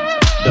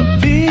 the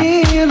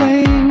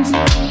feelings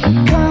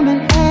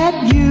coming at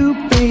you,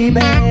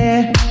 baby.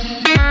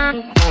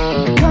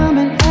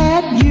 Coming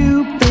at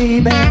you,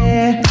 baby.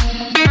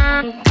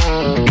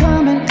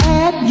 Coming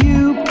at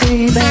you,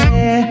 baby.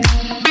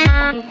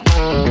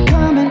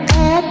 Coming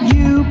at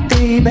you,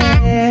 baby.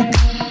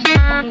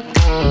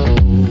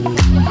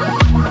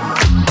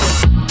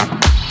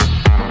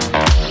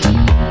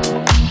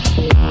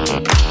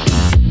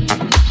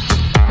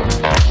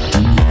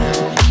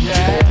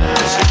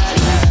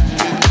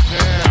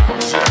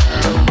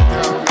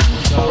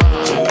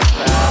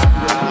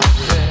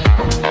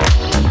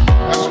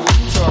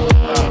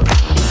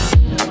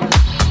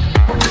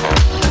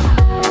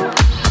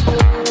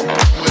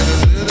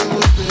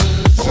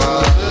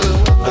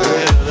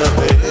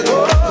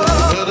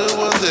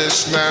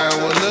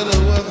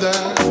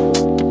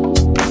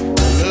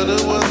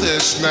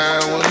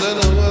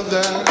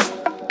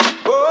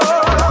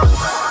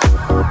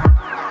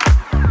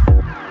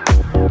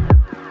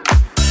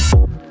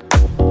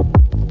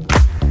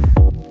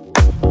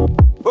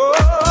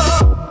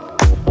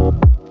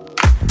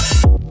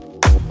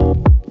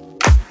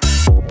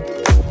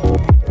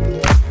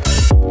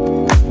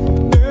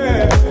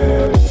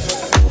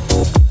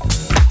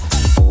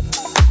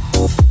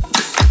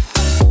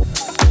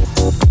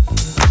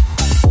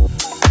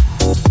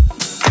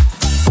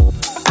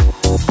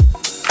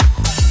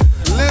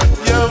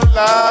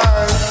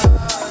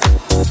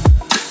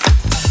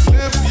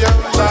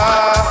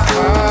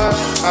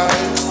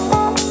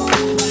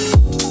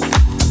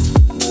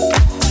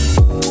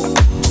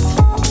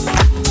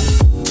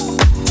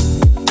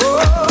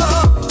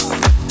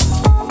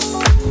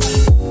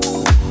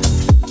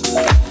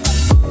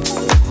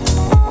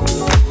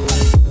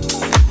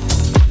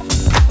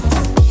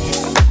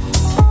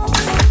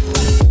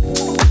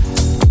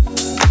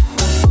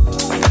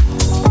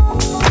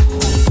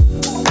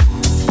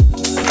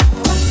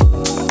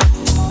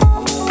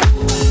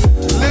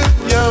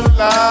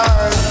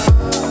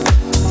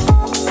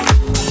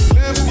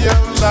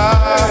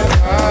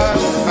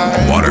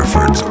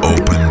 Waterford's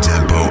Open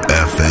Tempo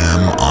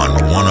FM on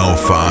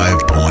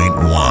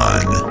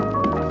 105.1.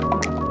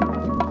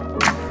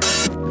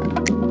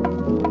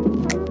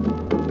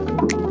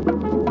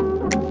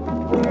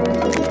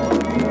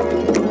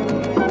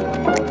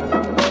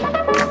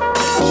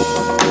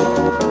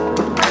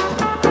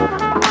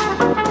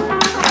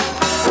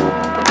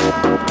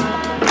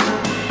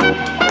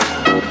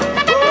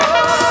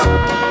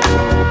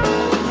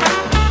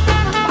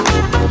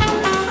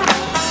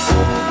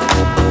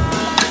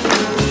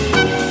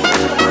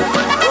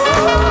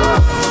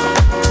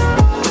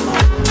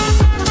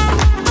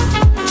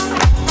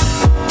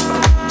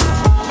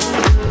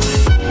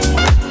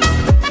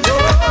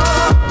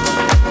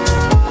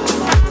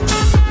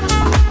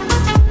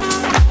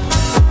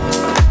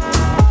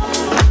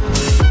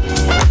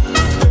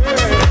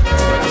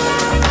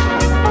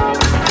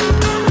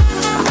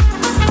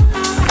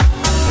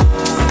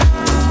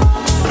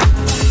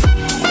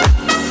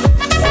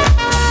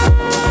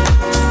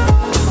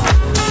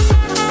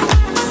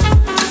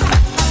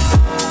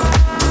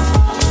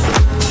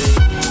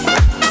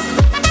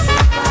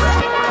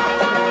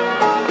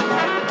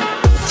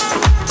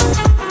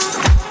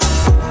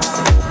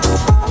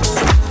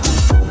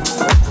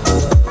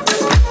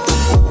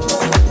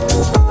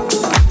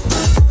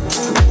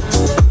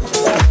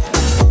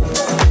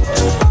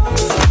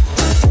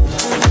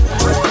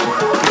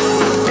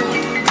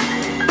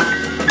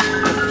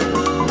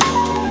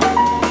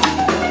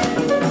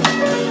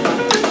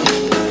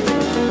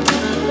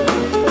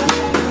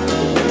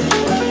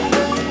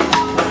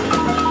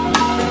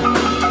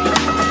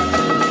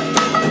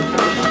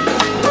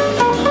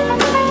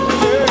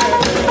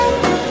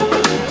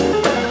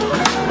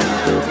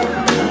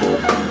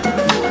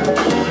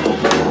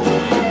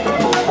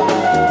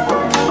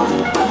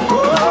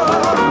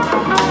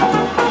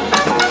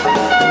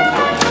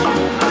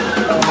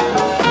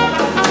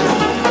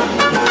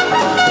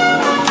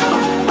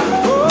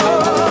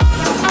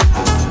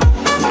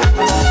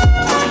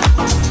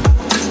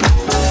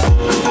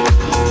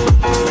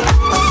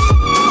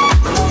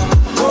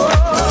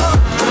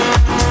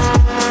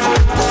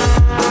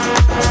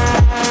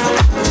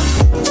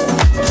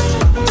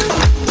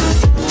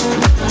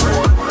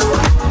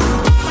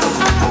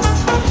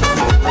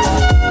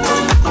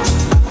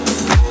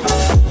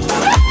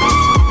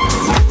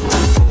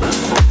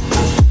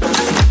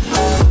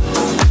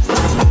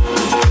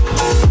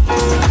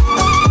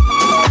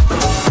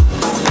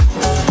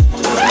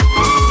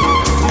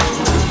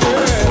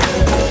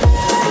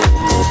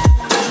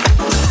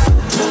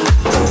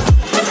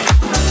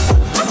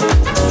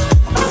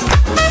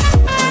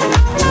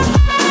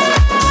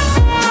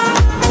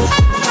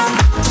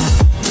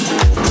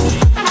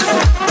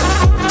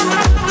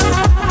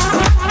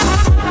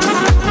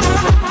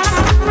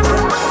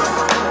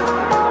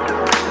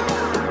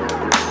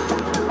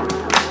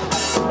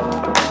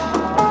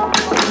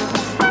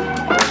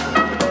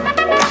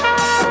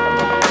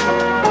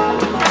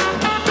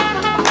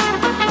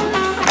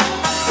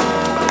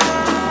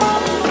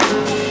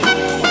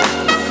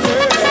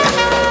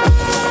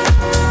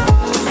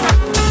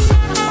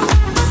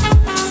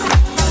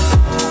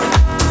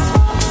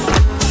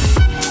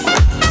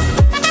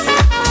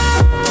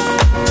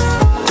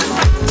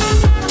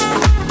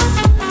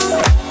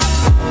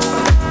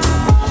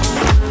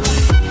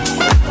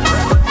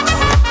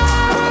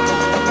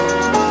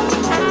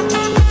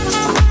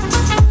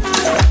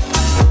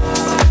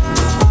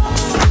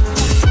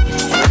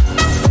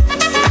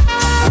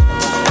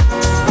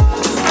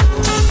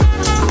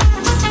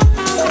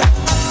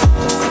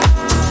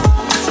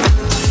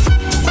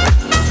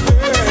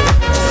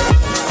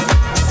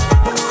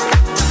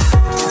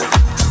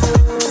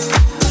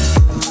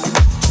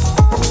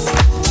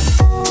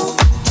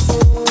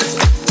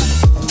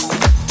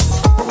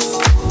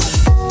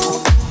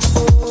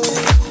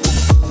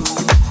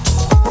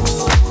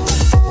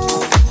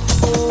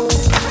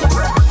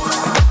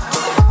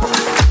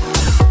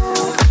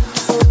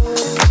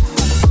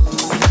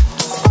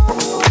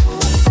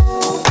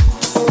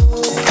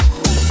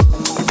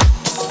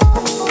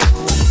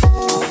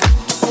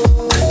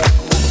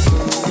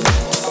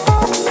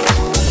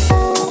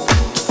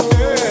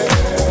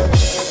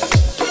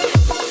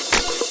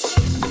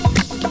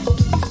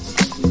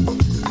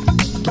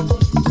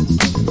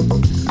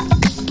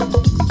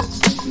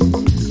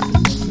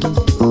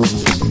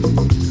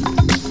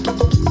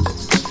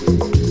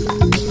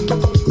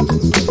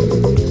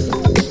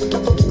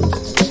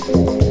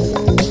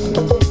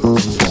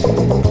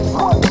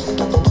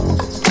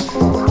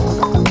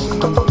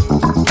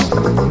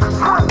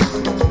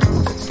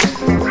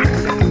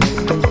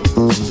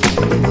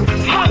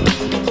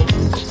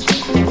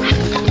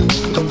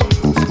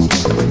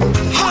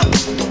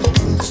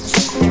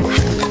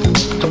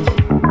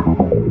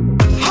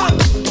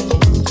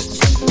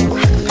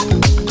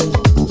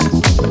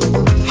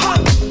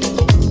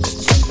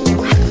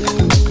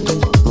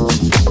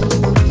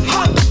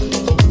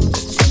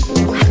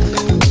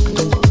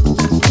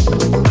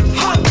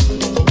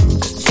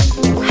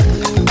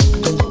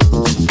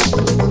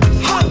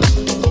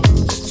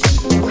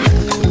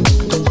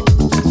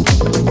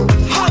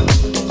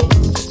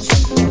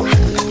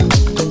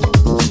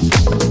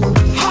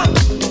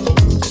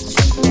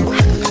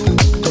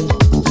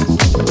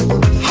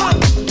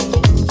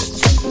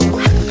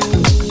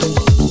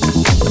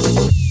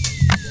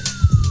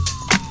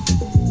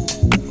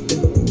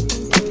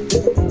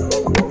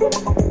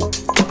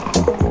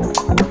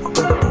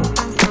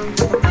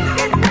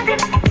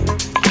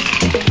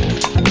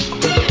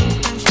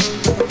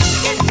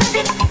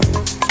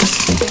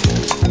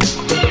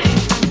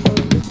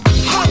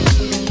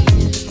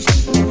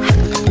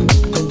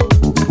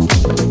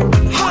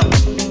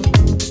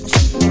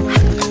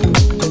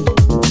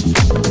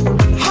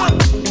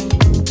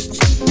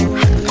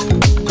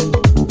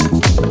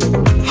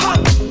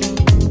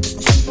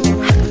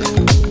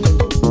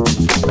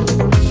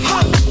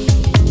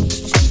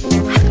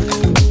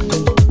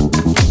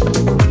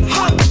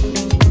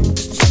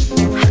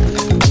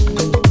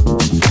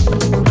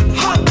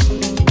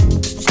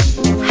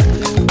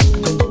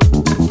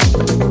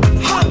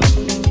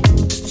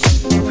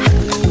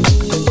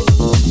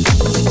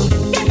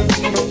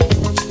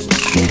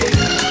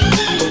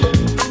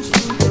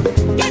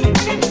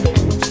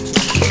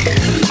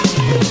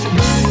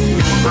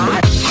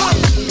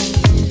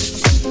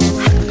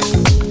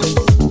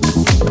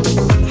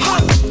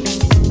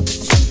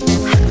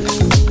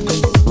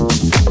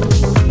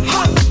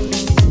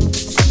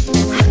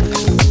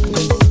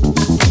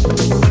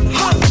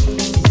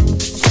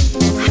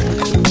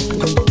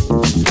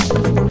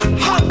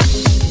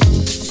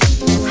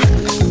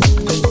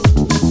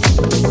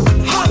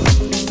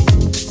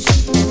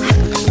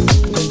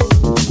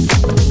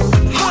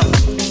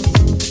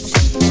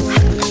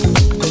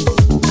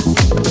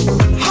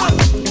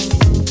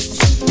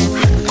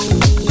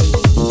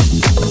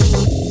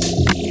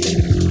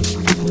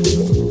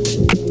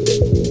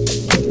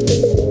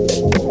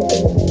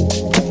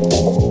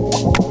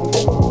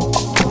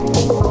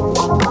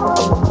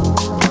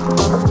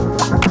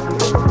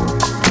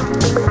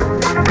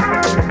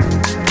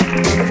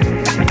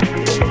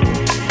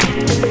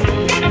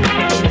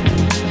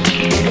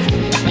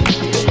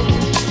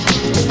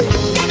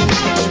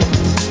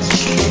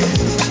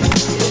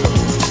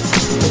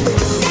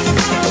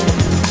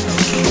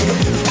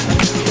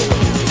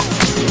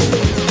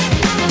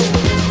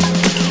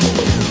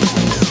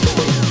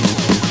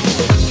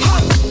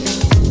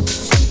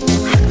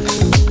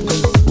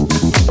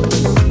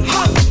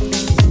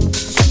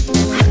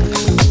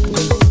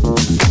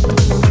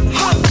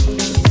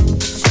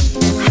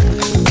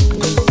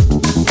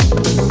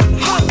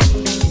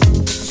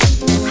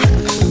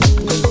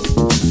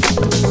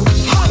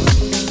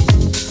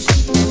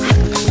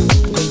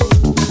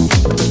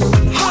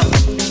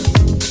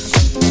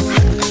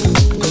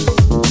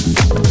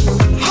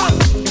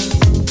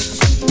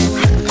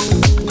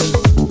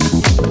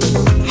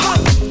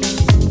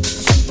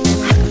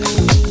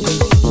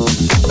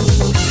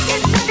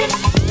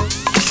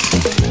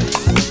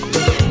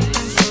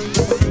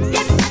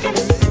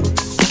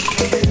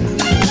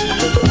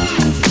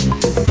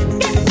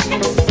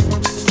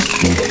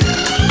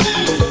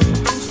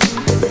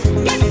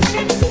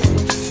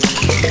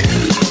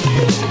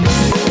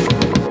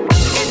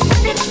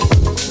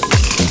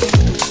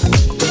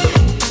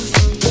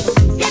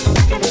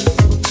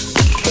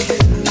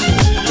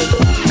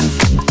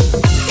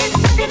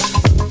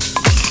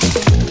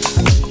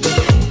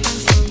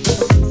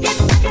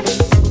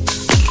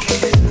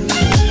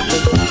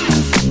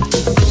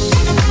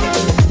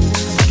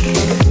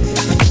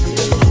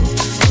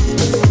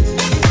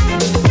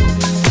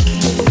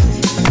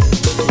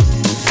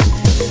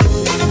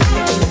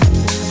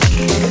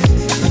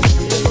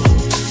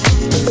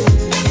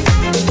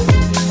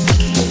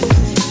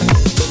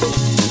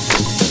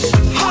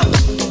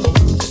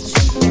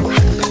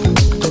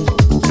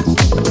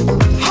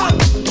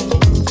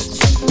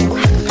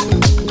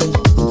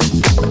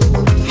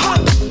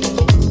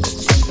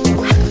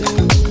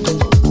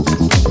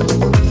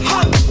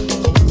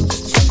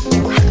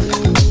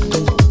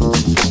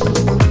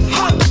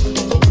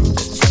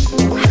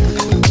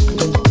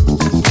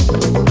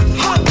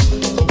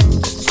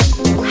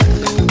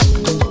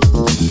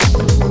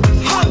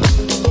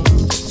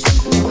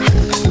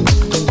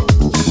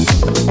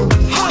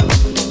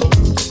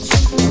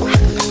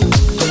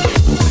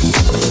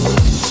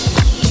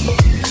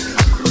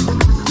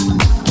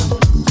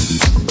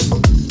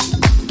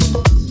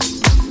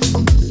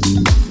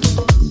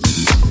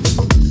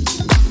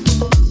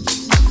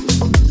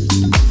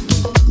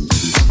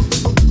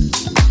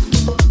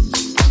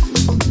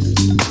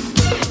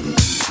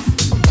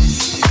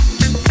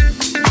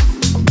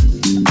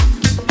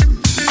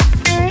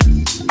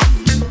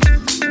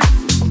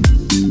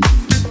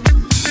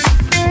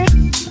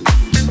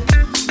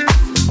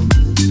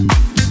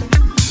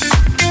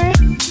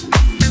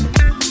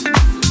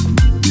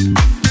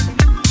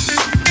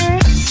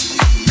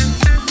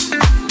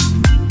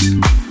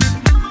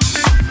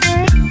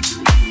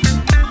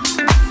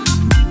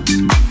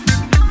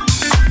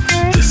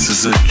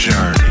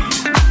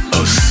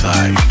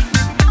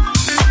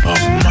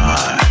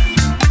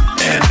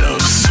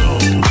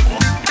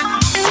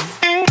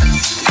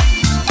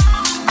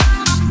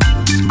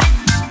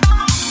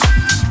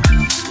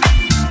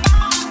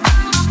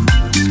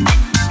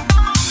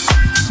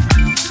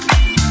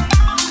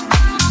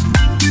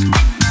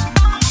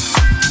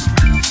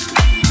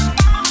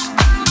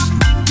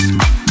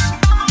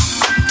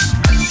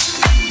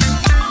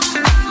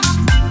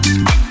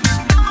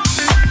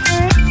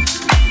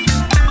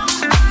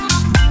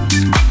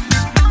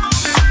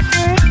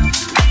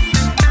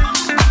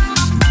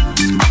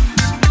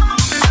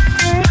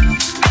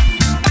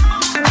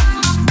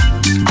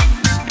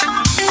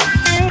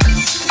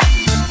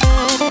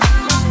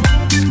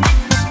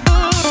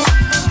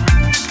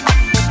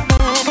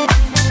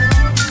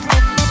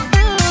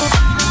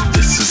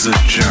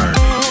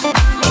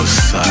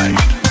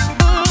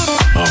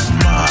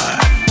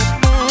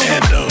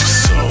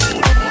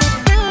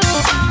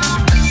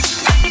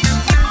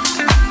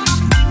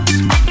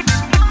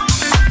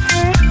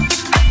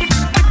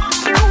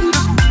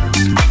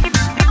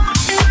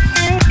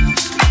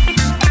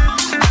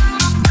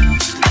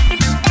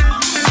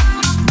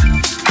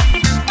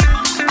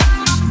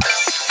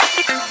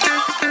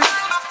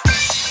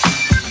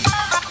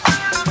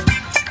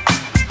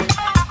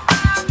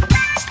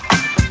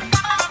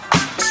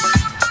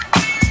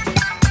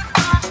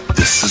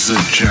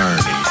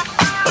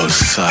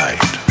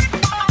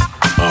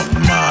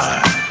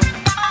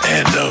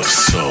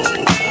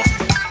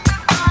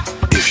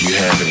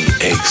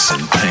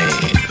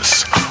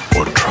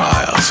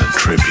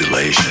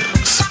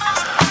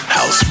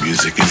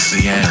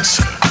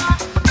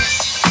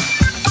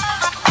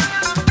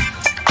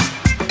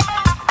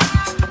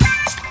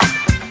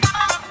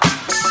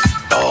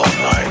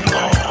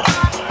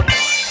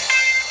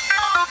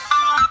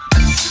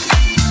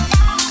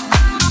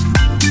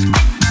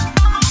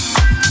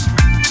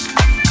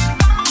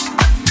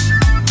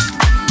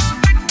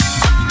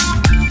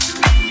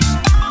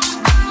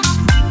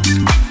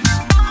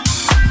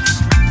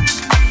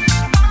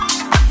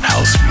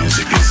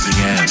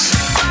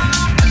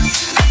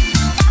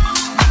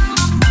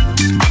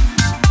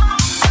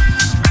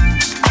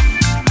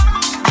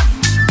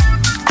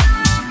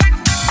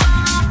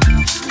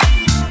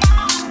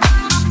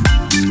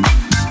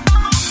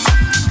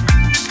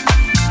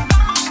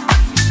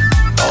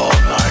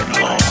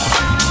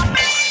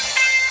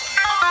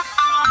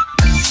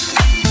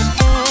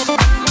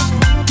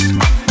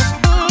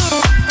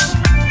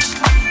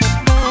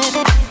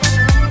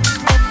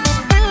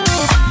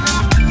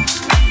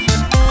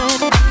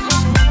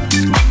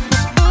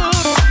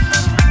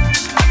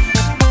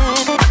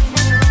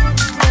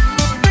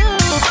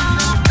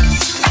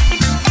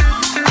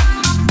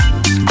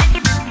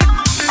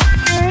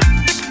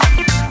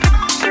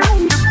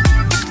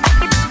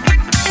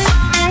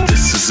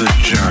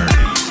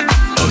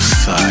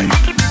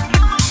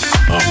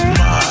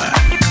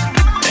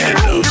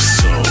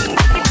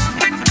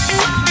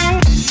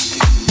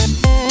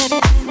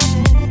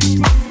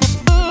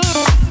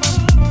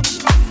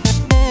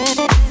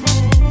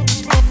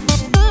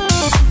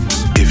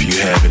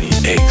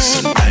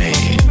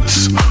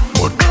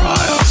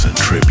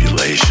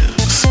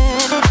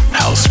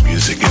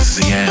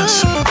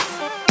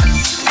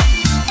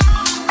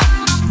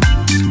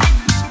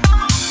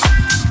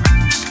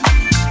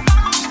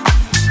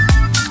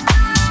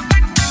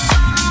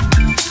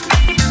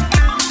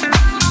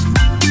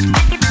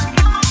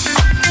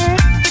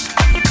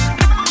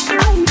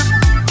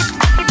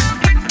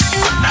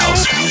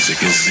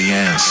 the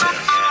answer.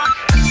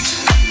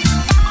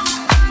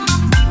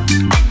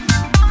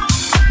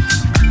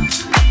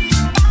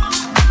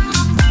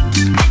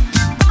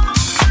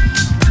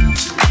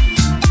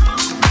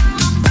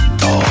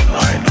 All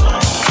night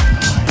long.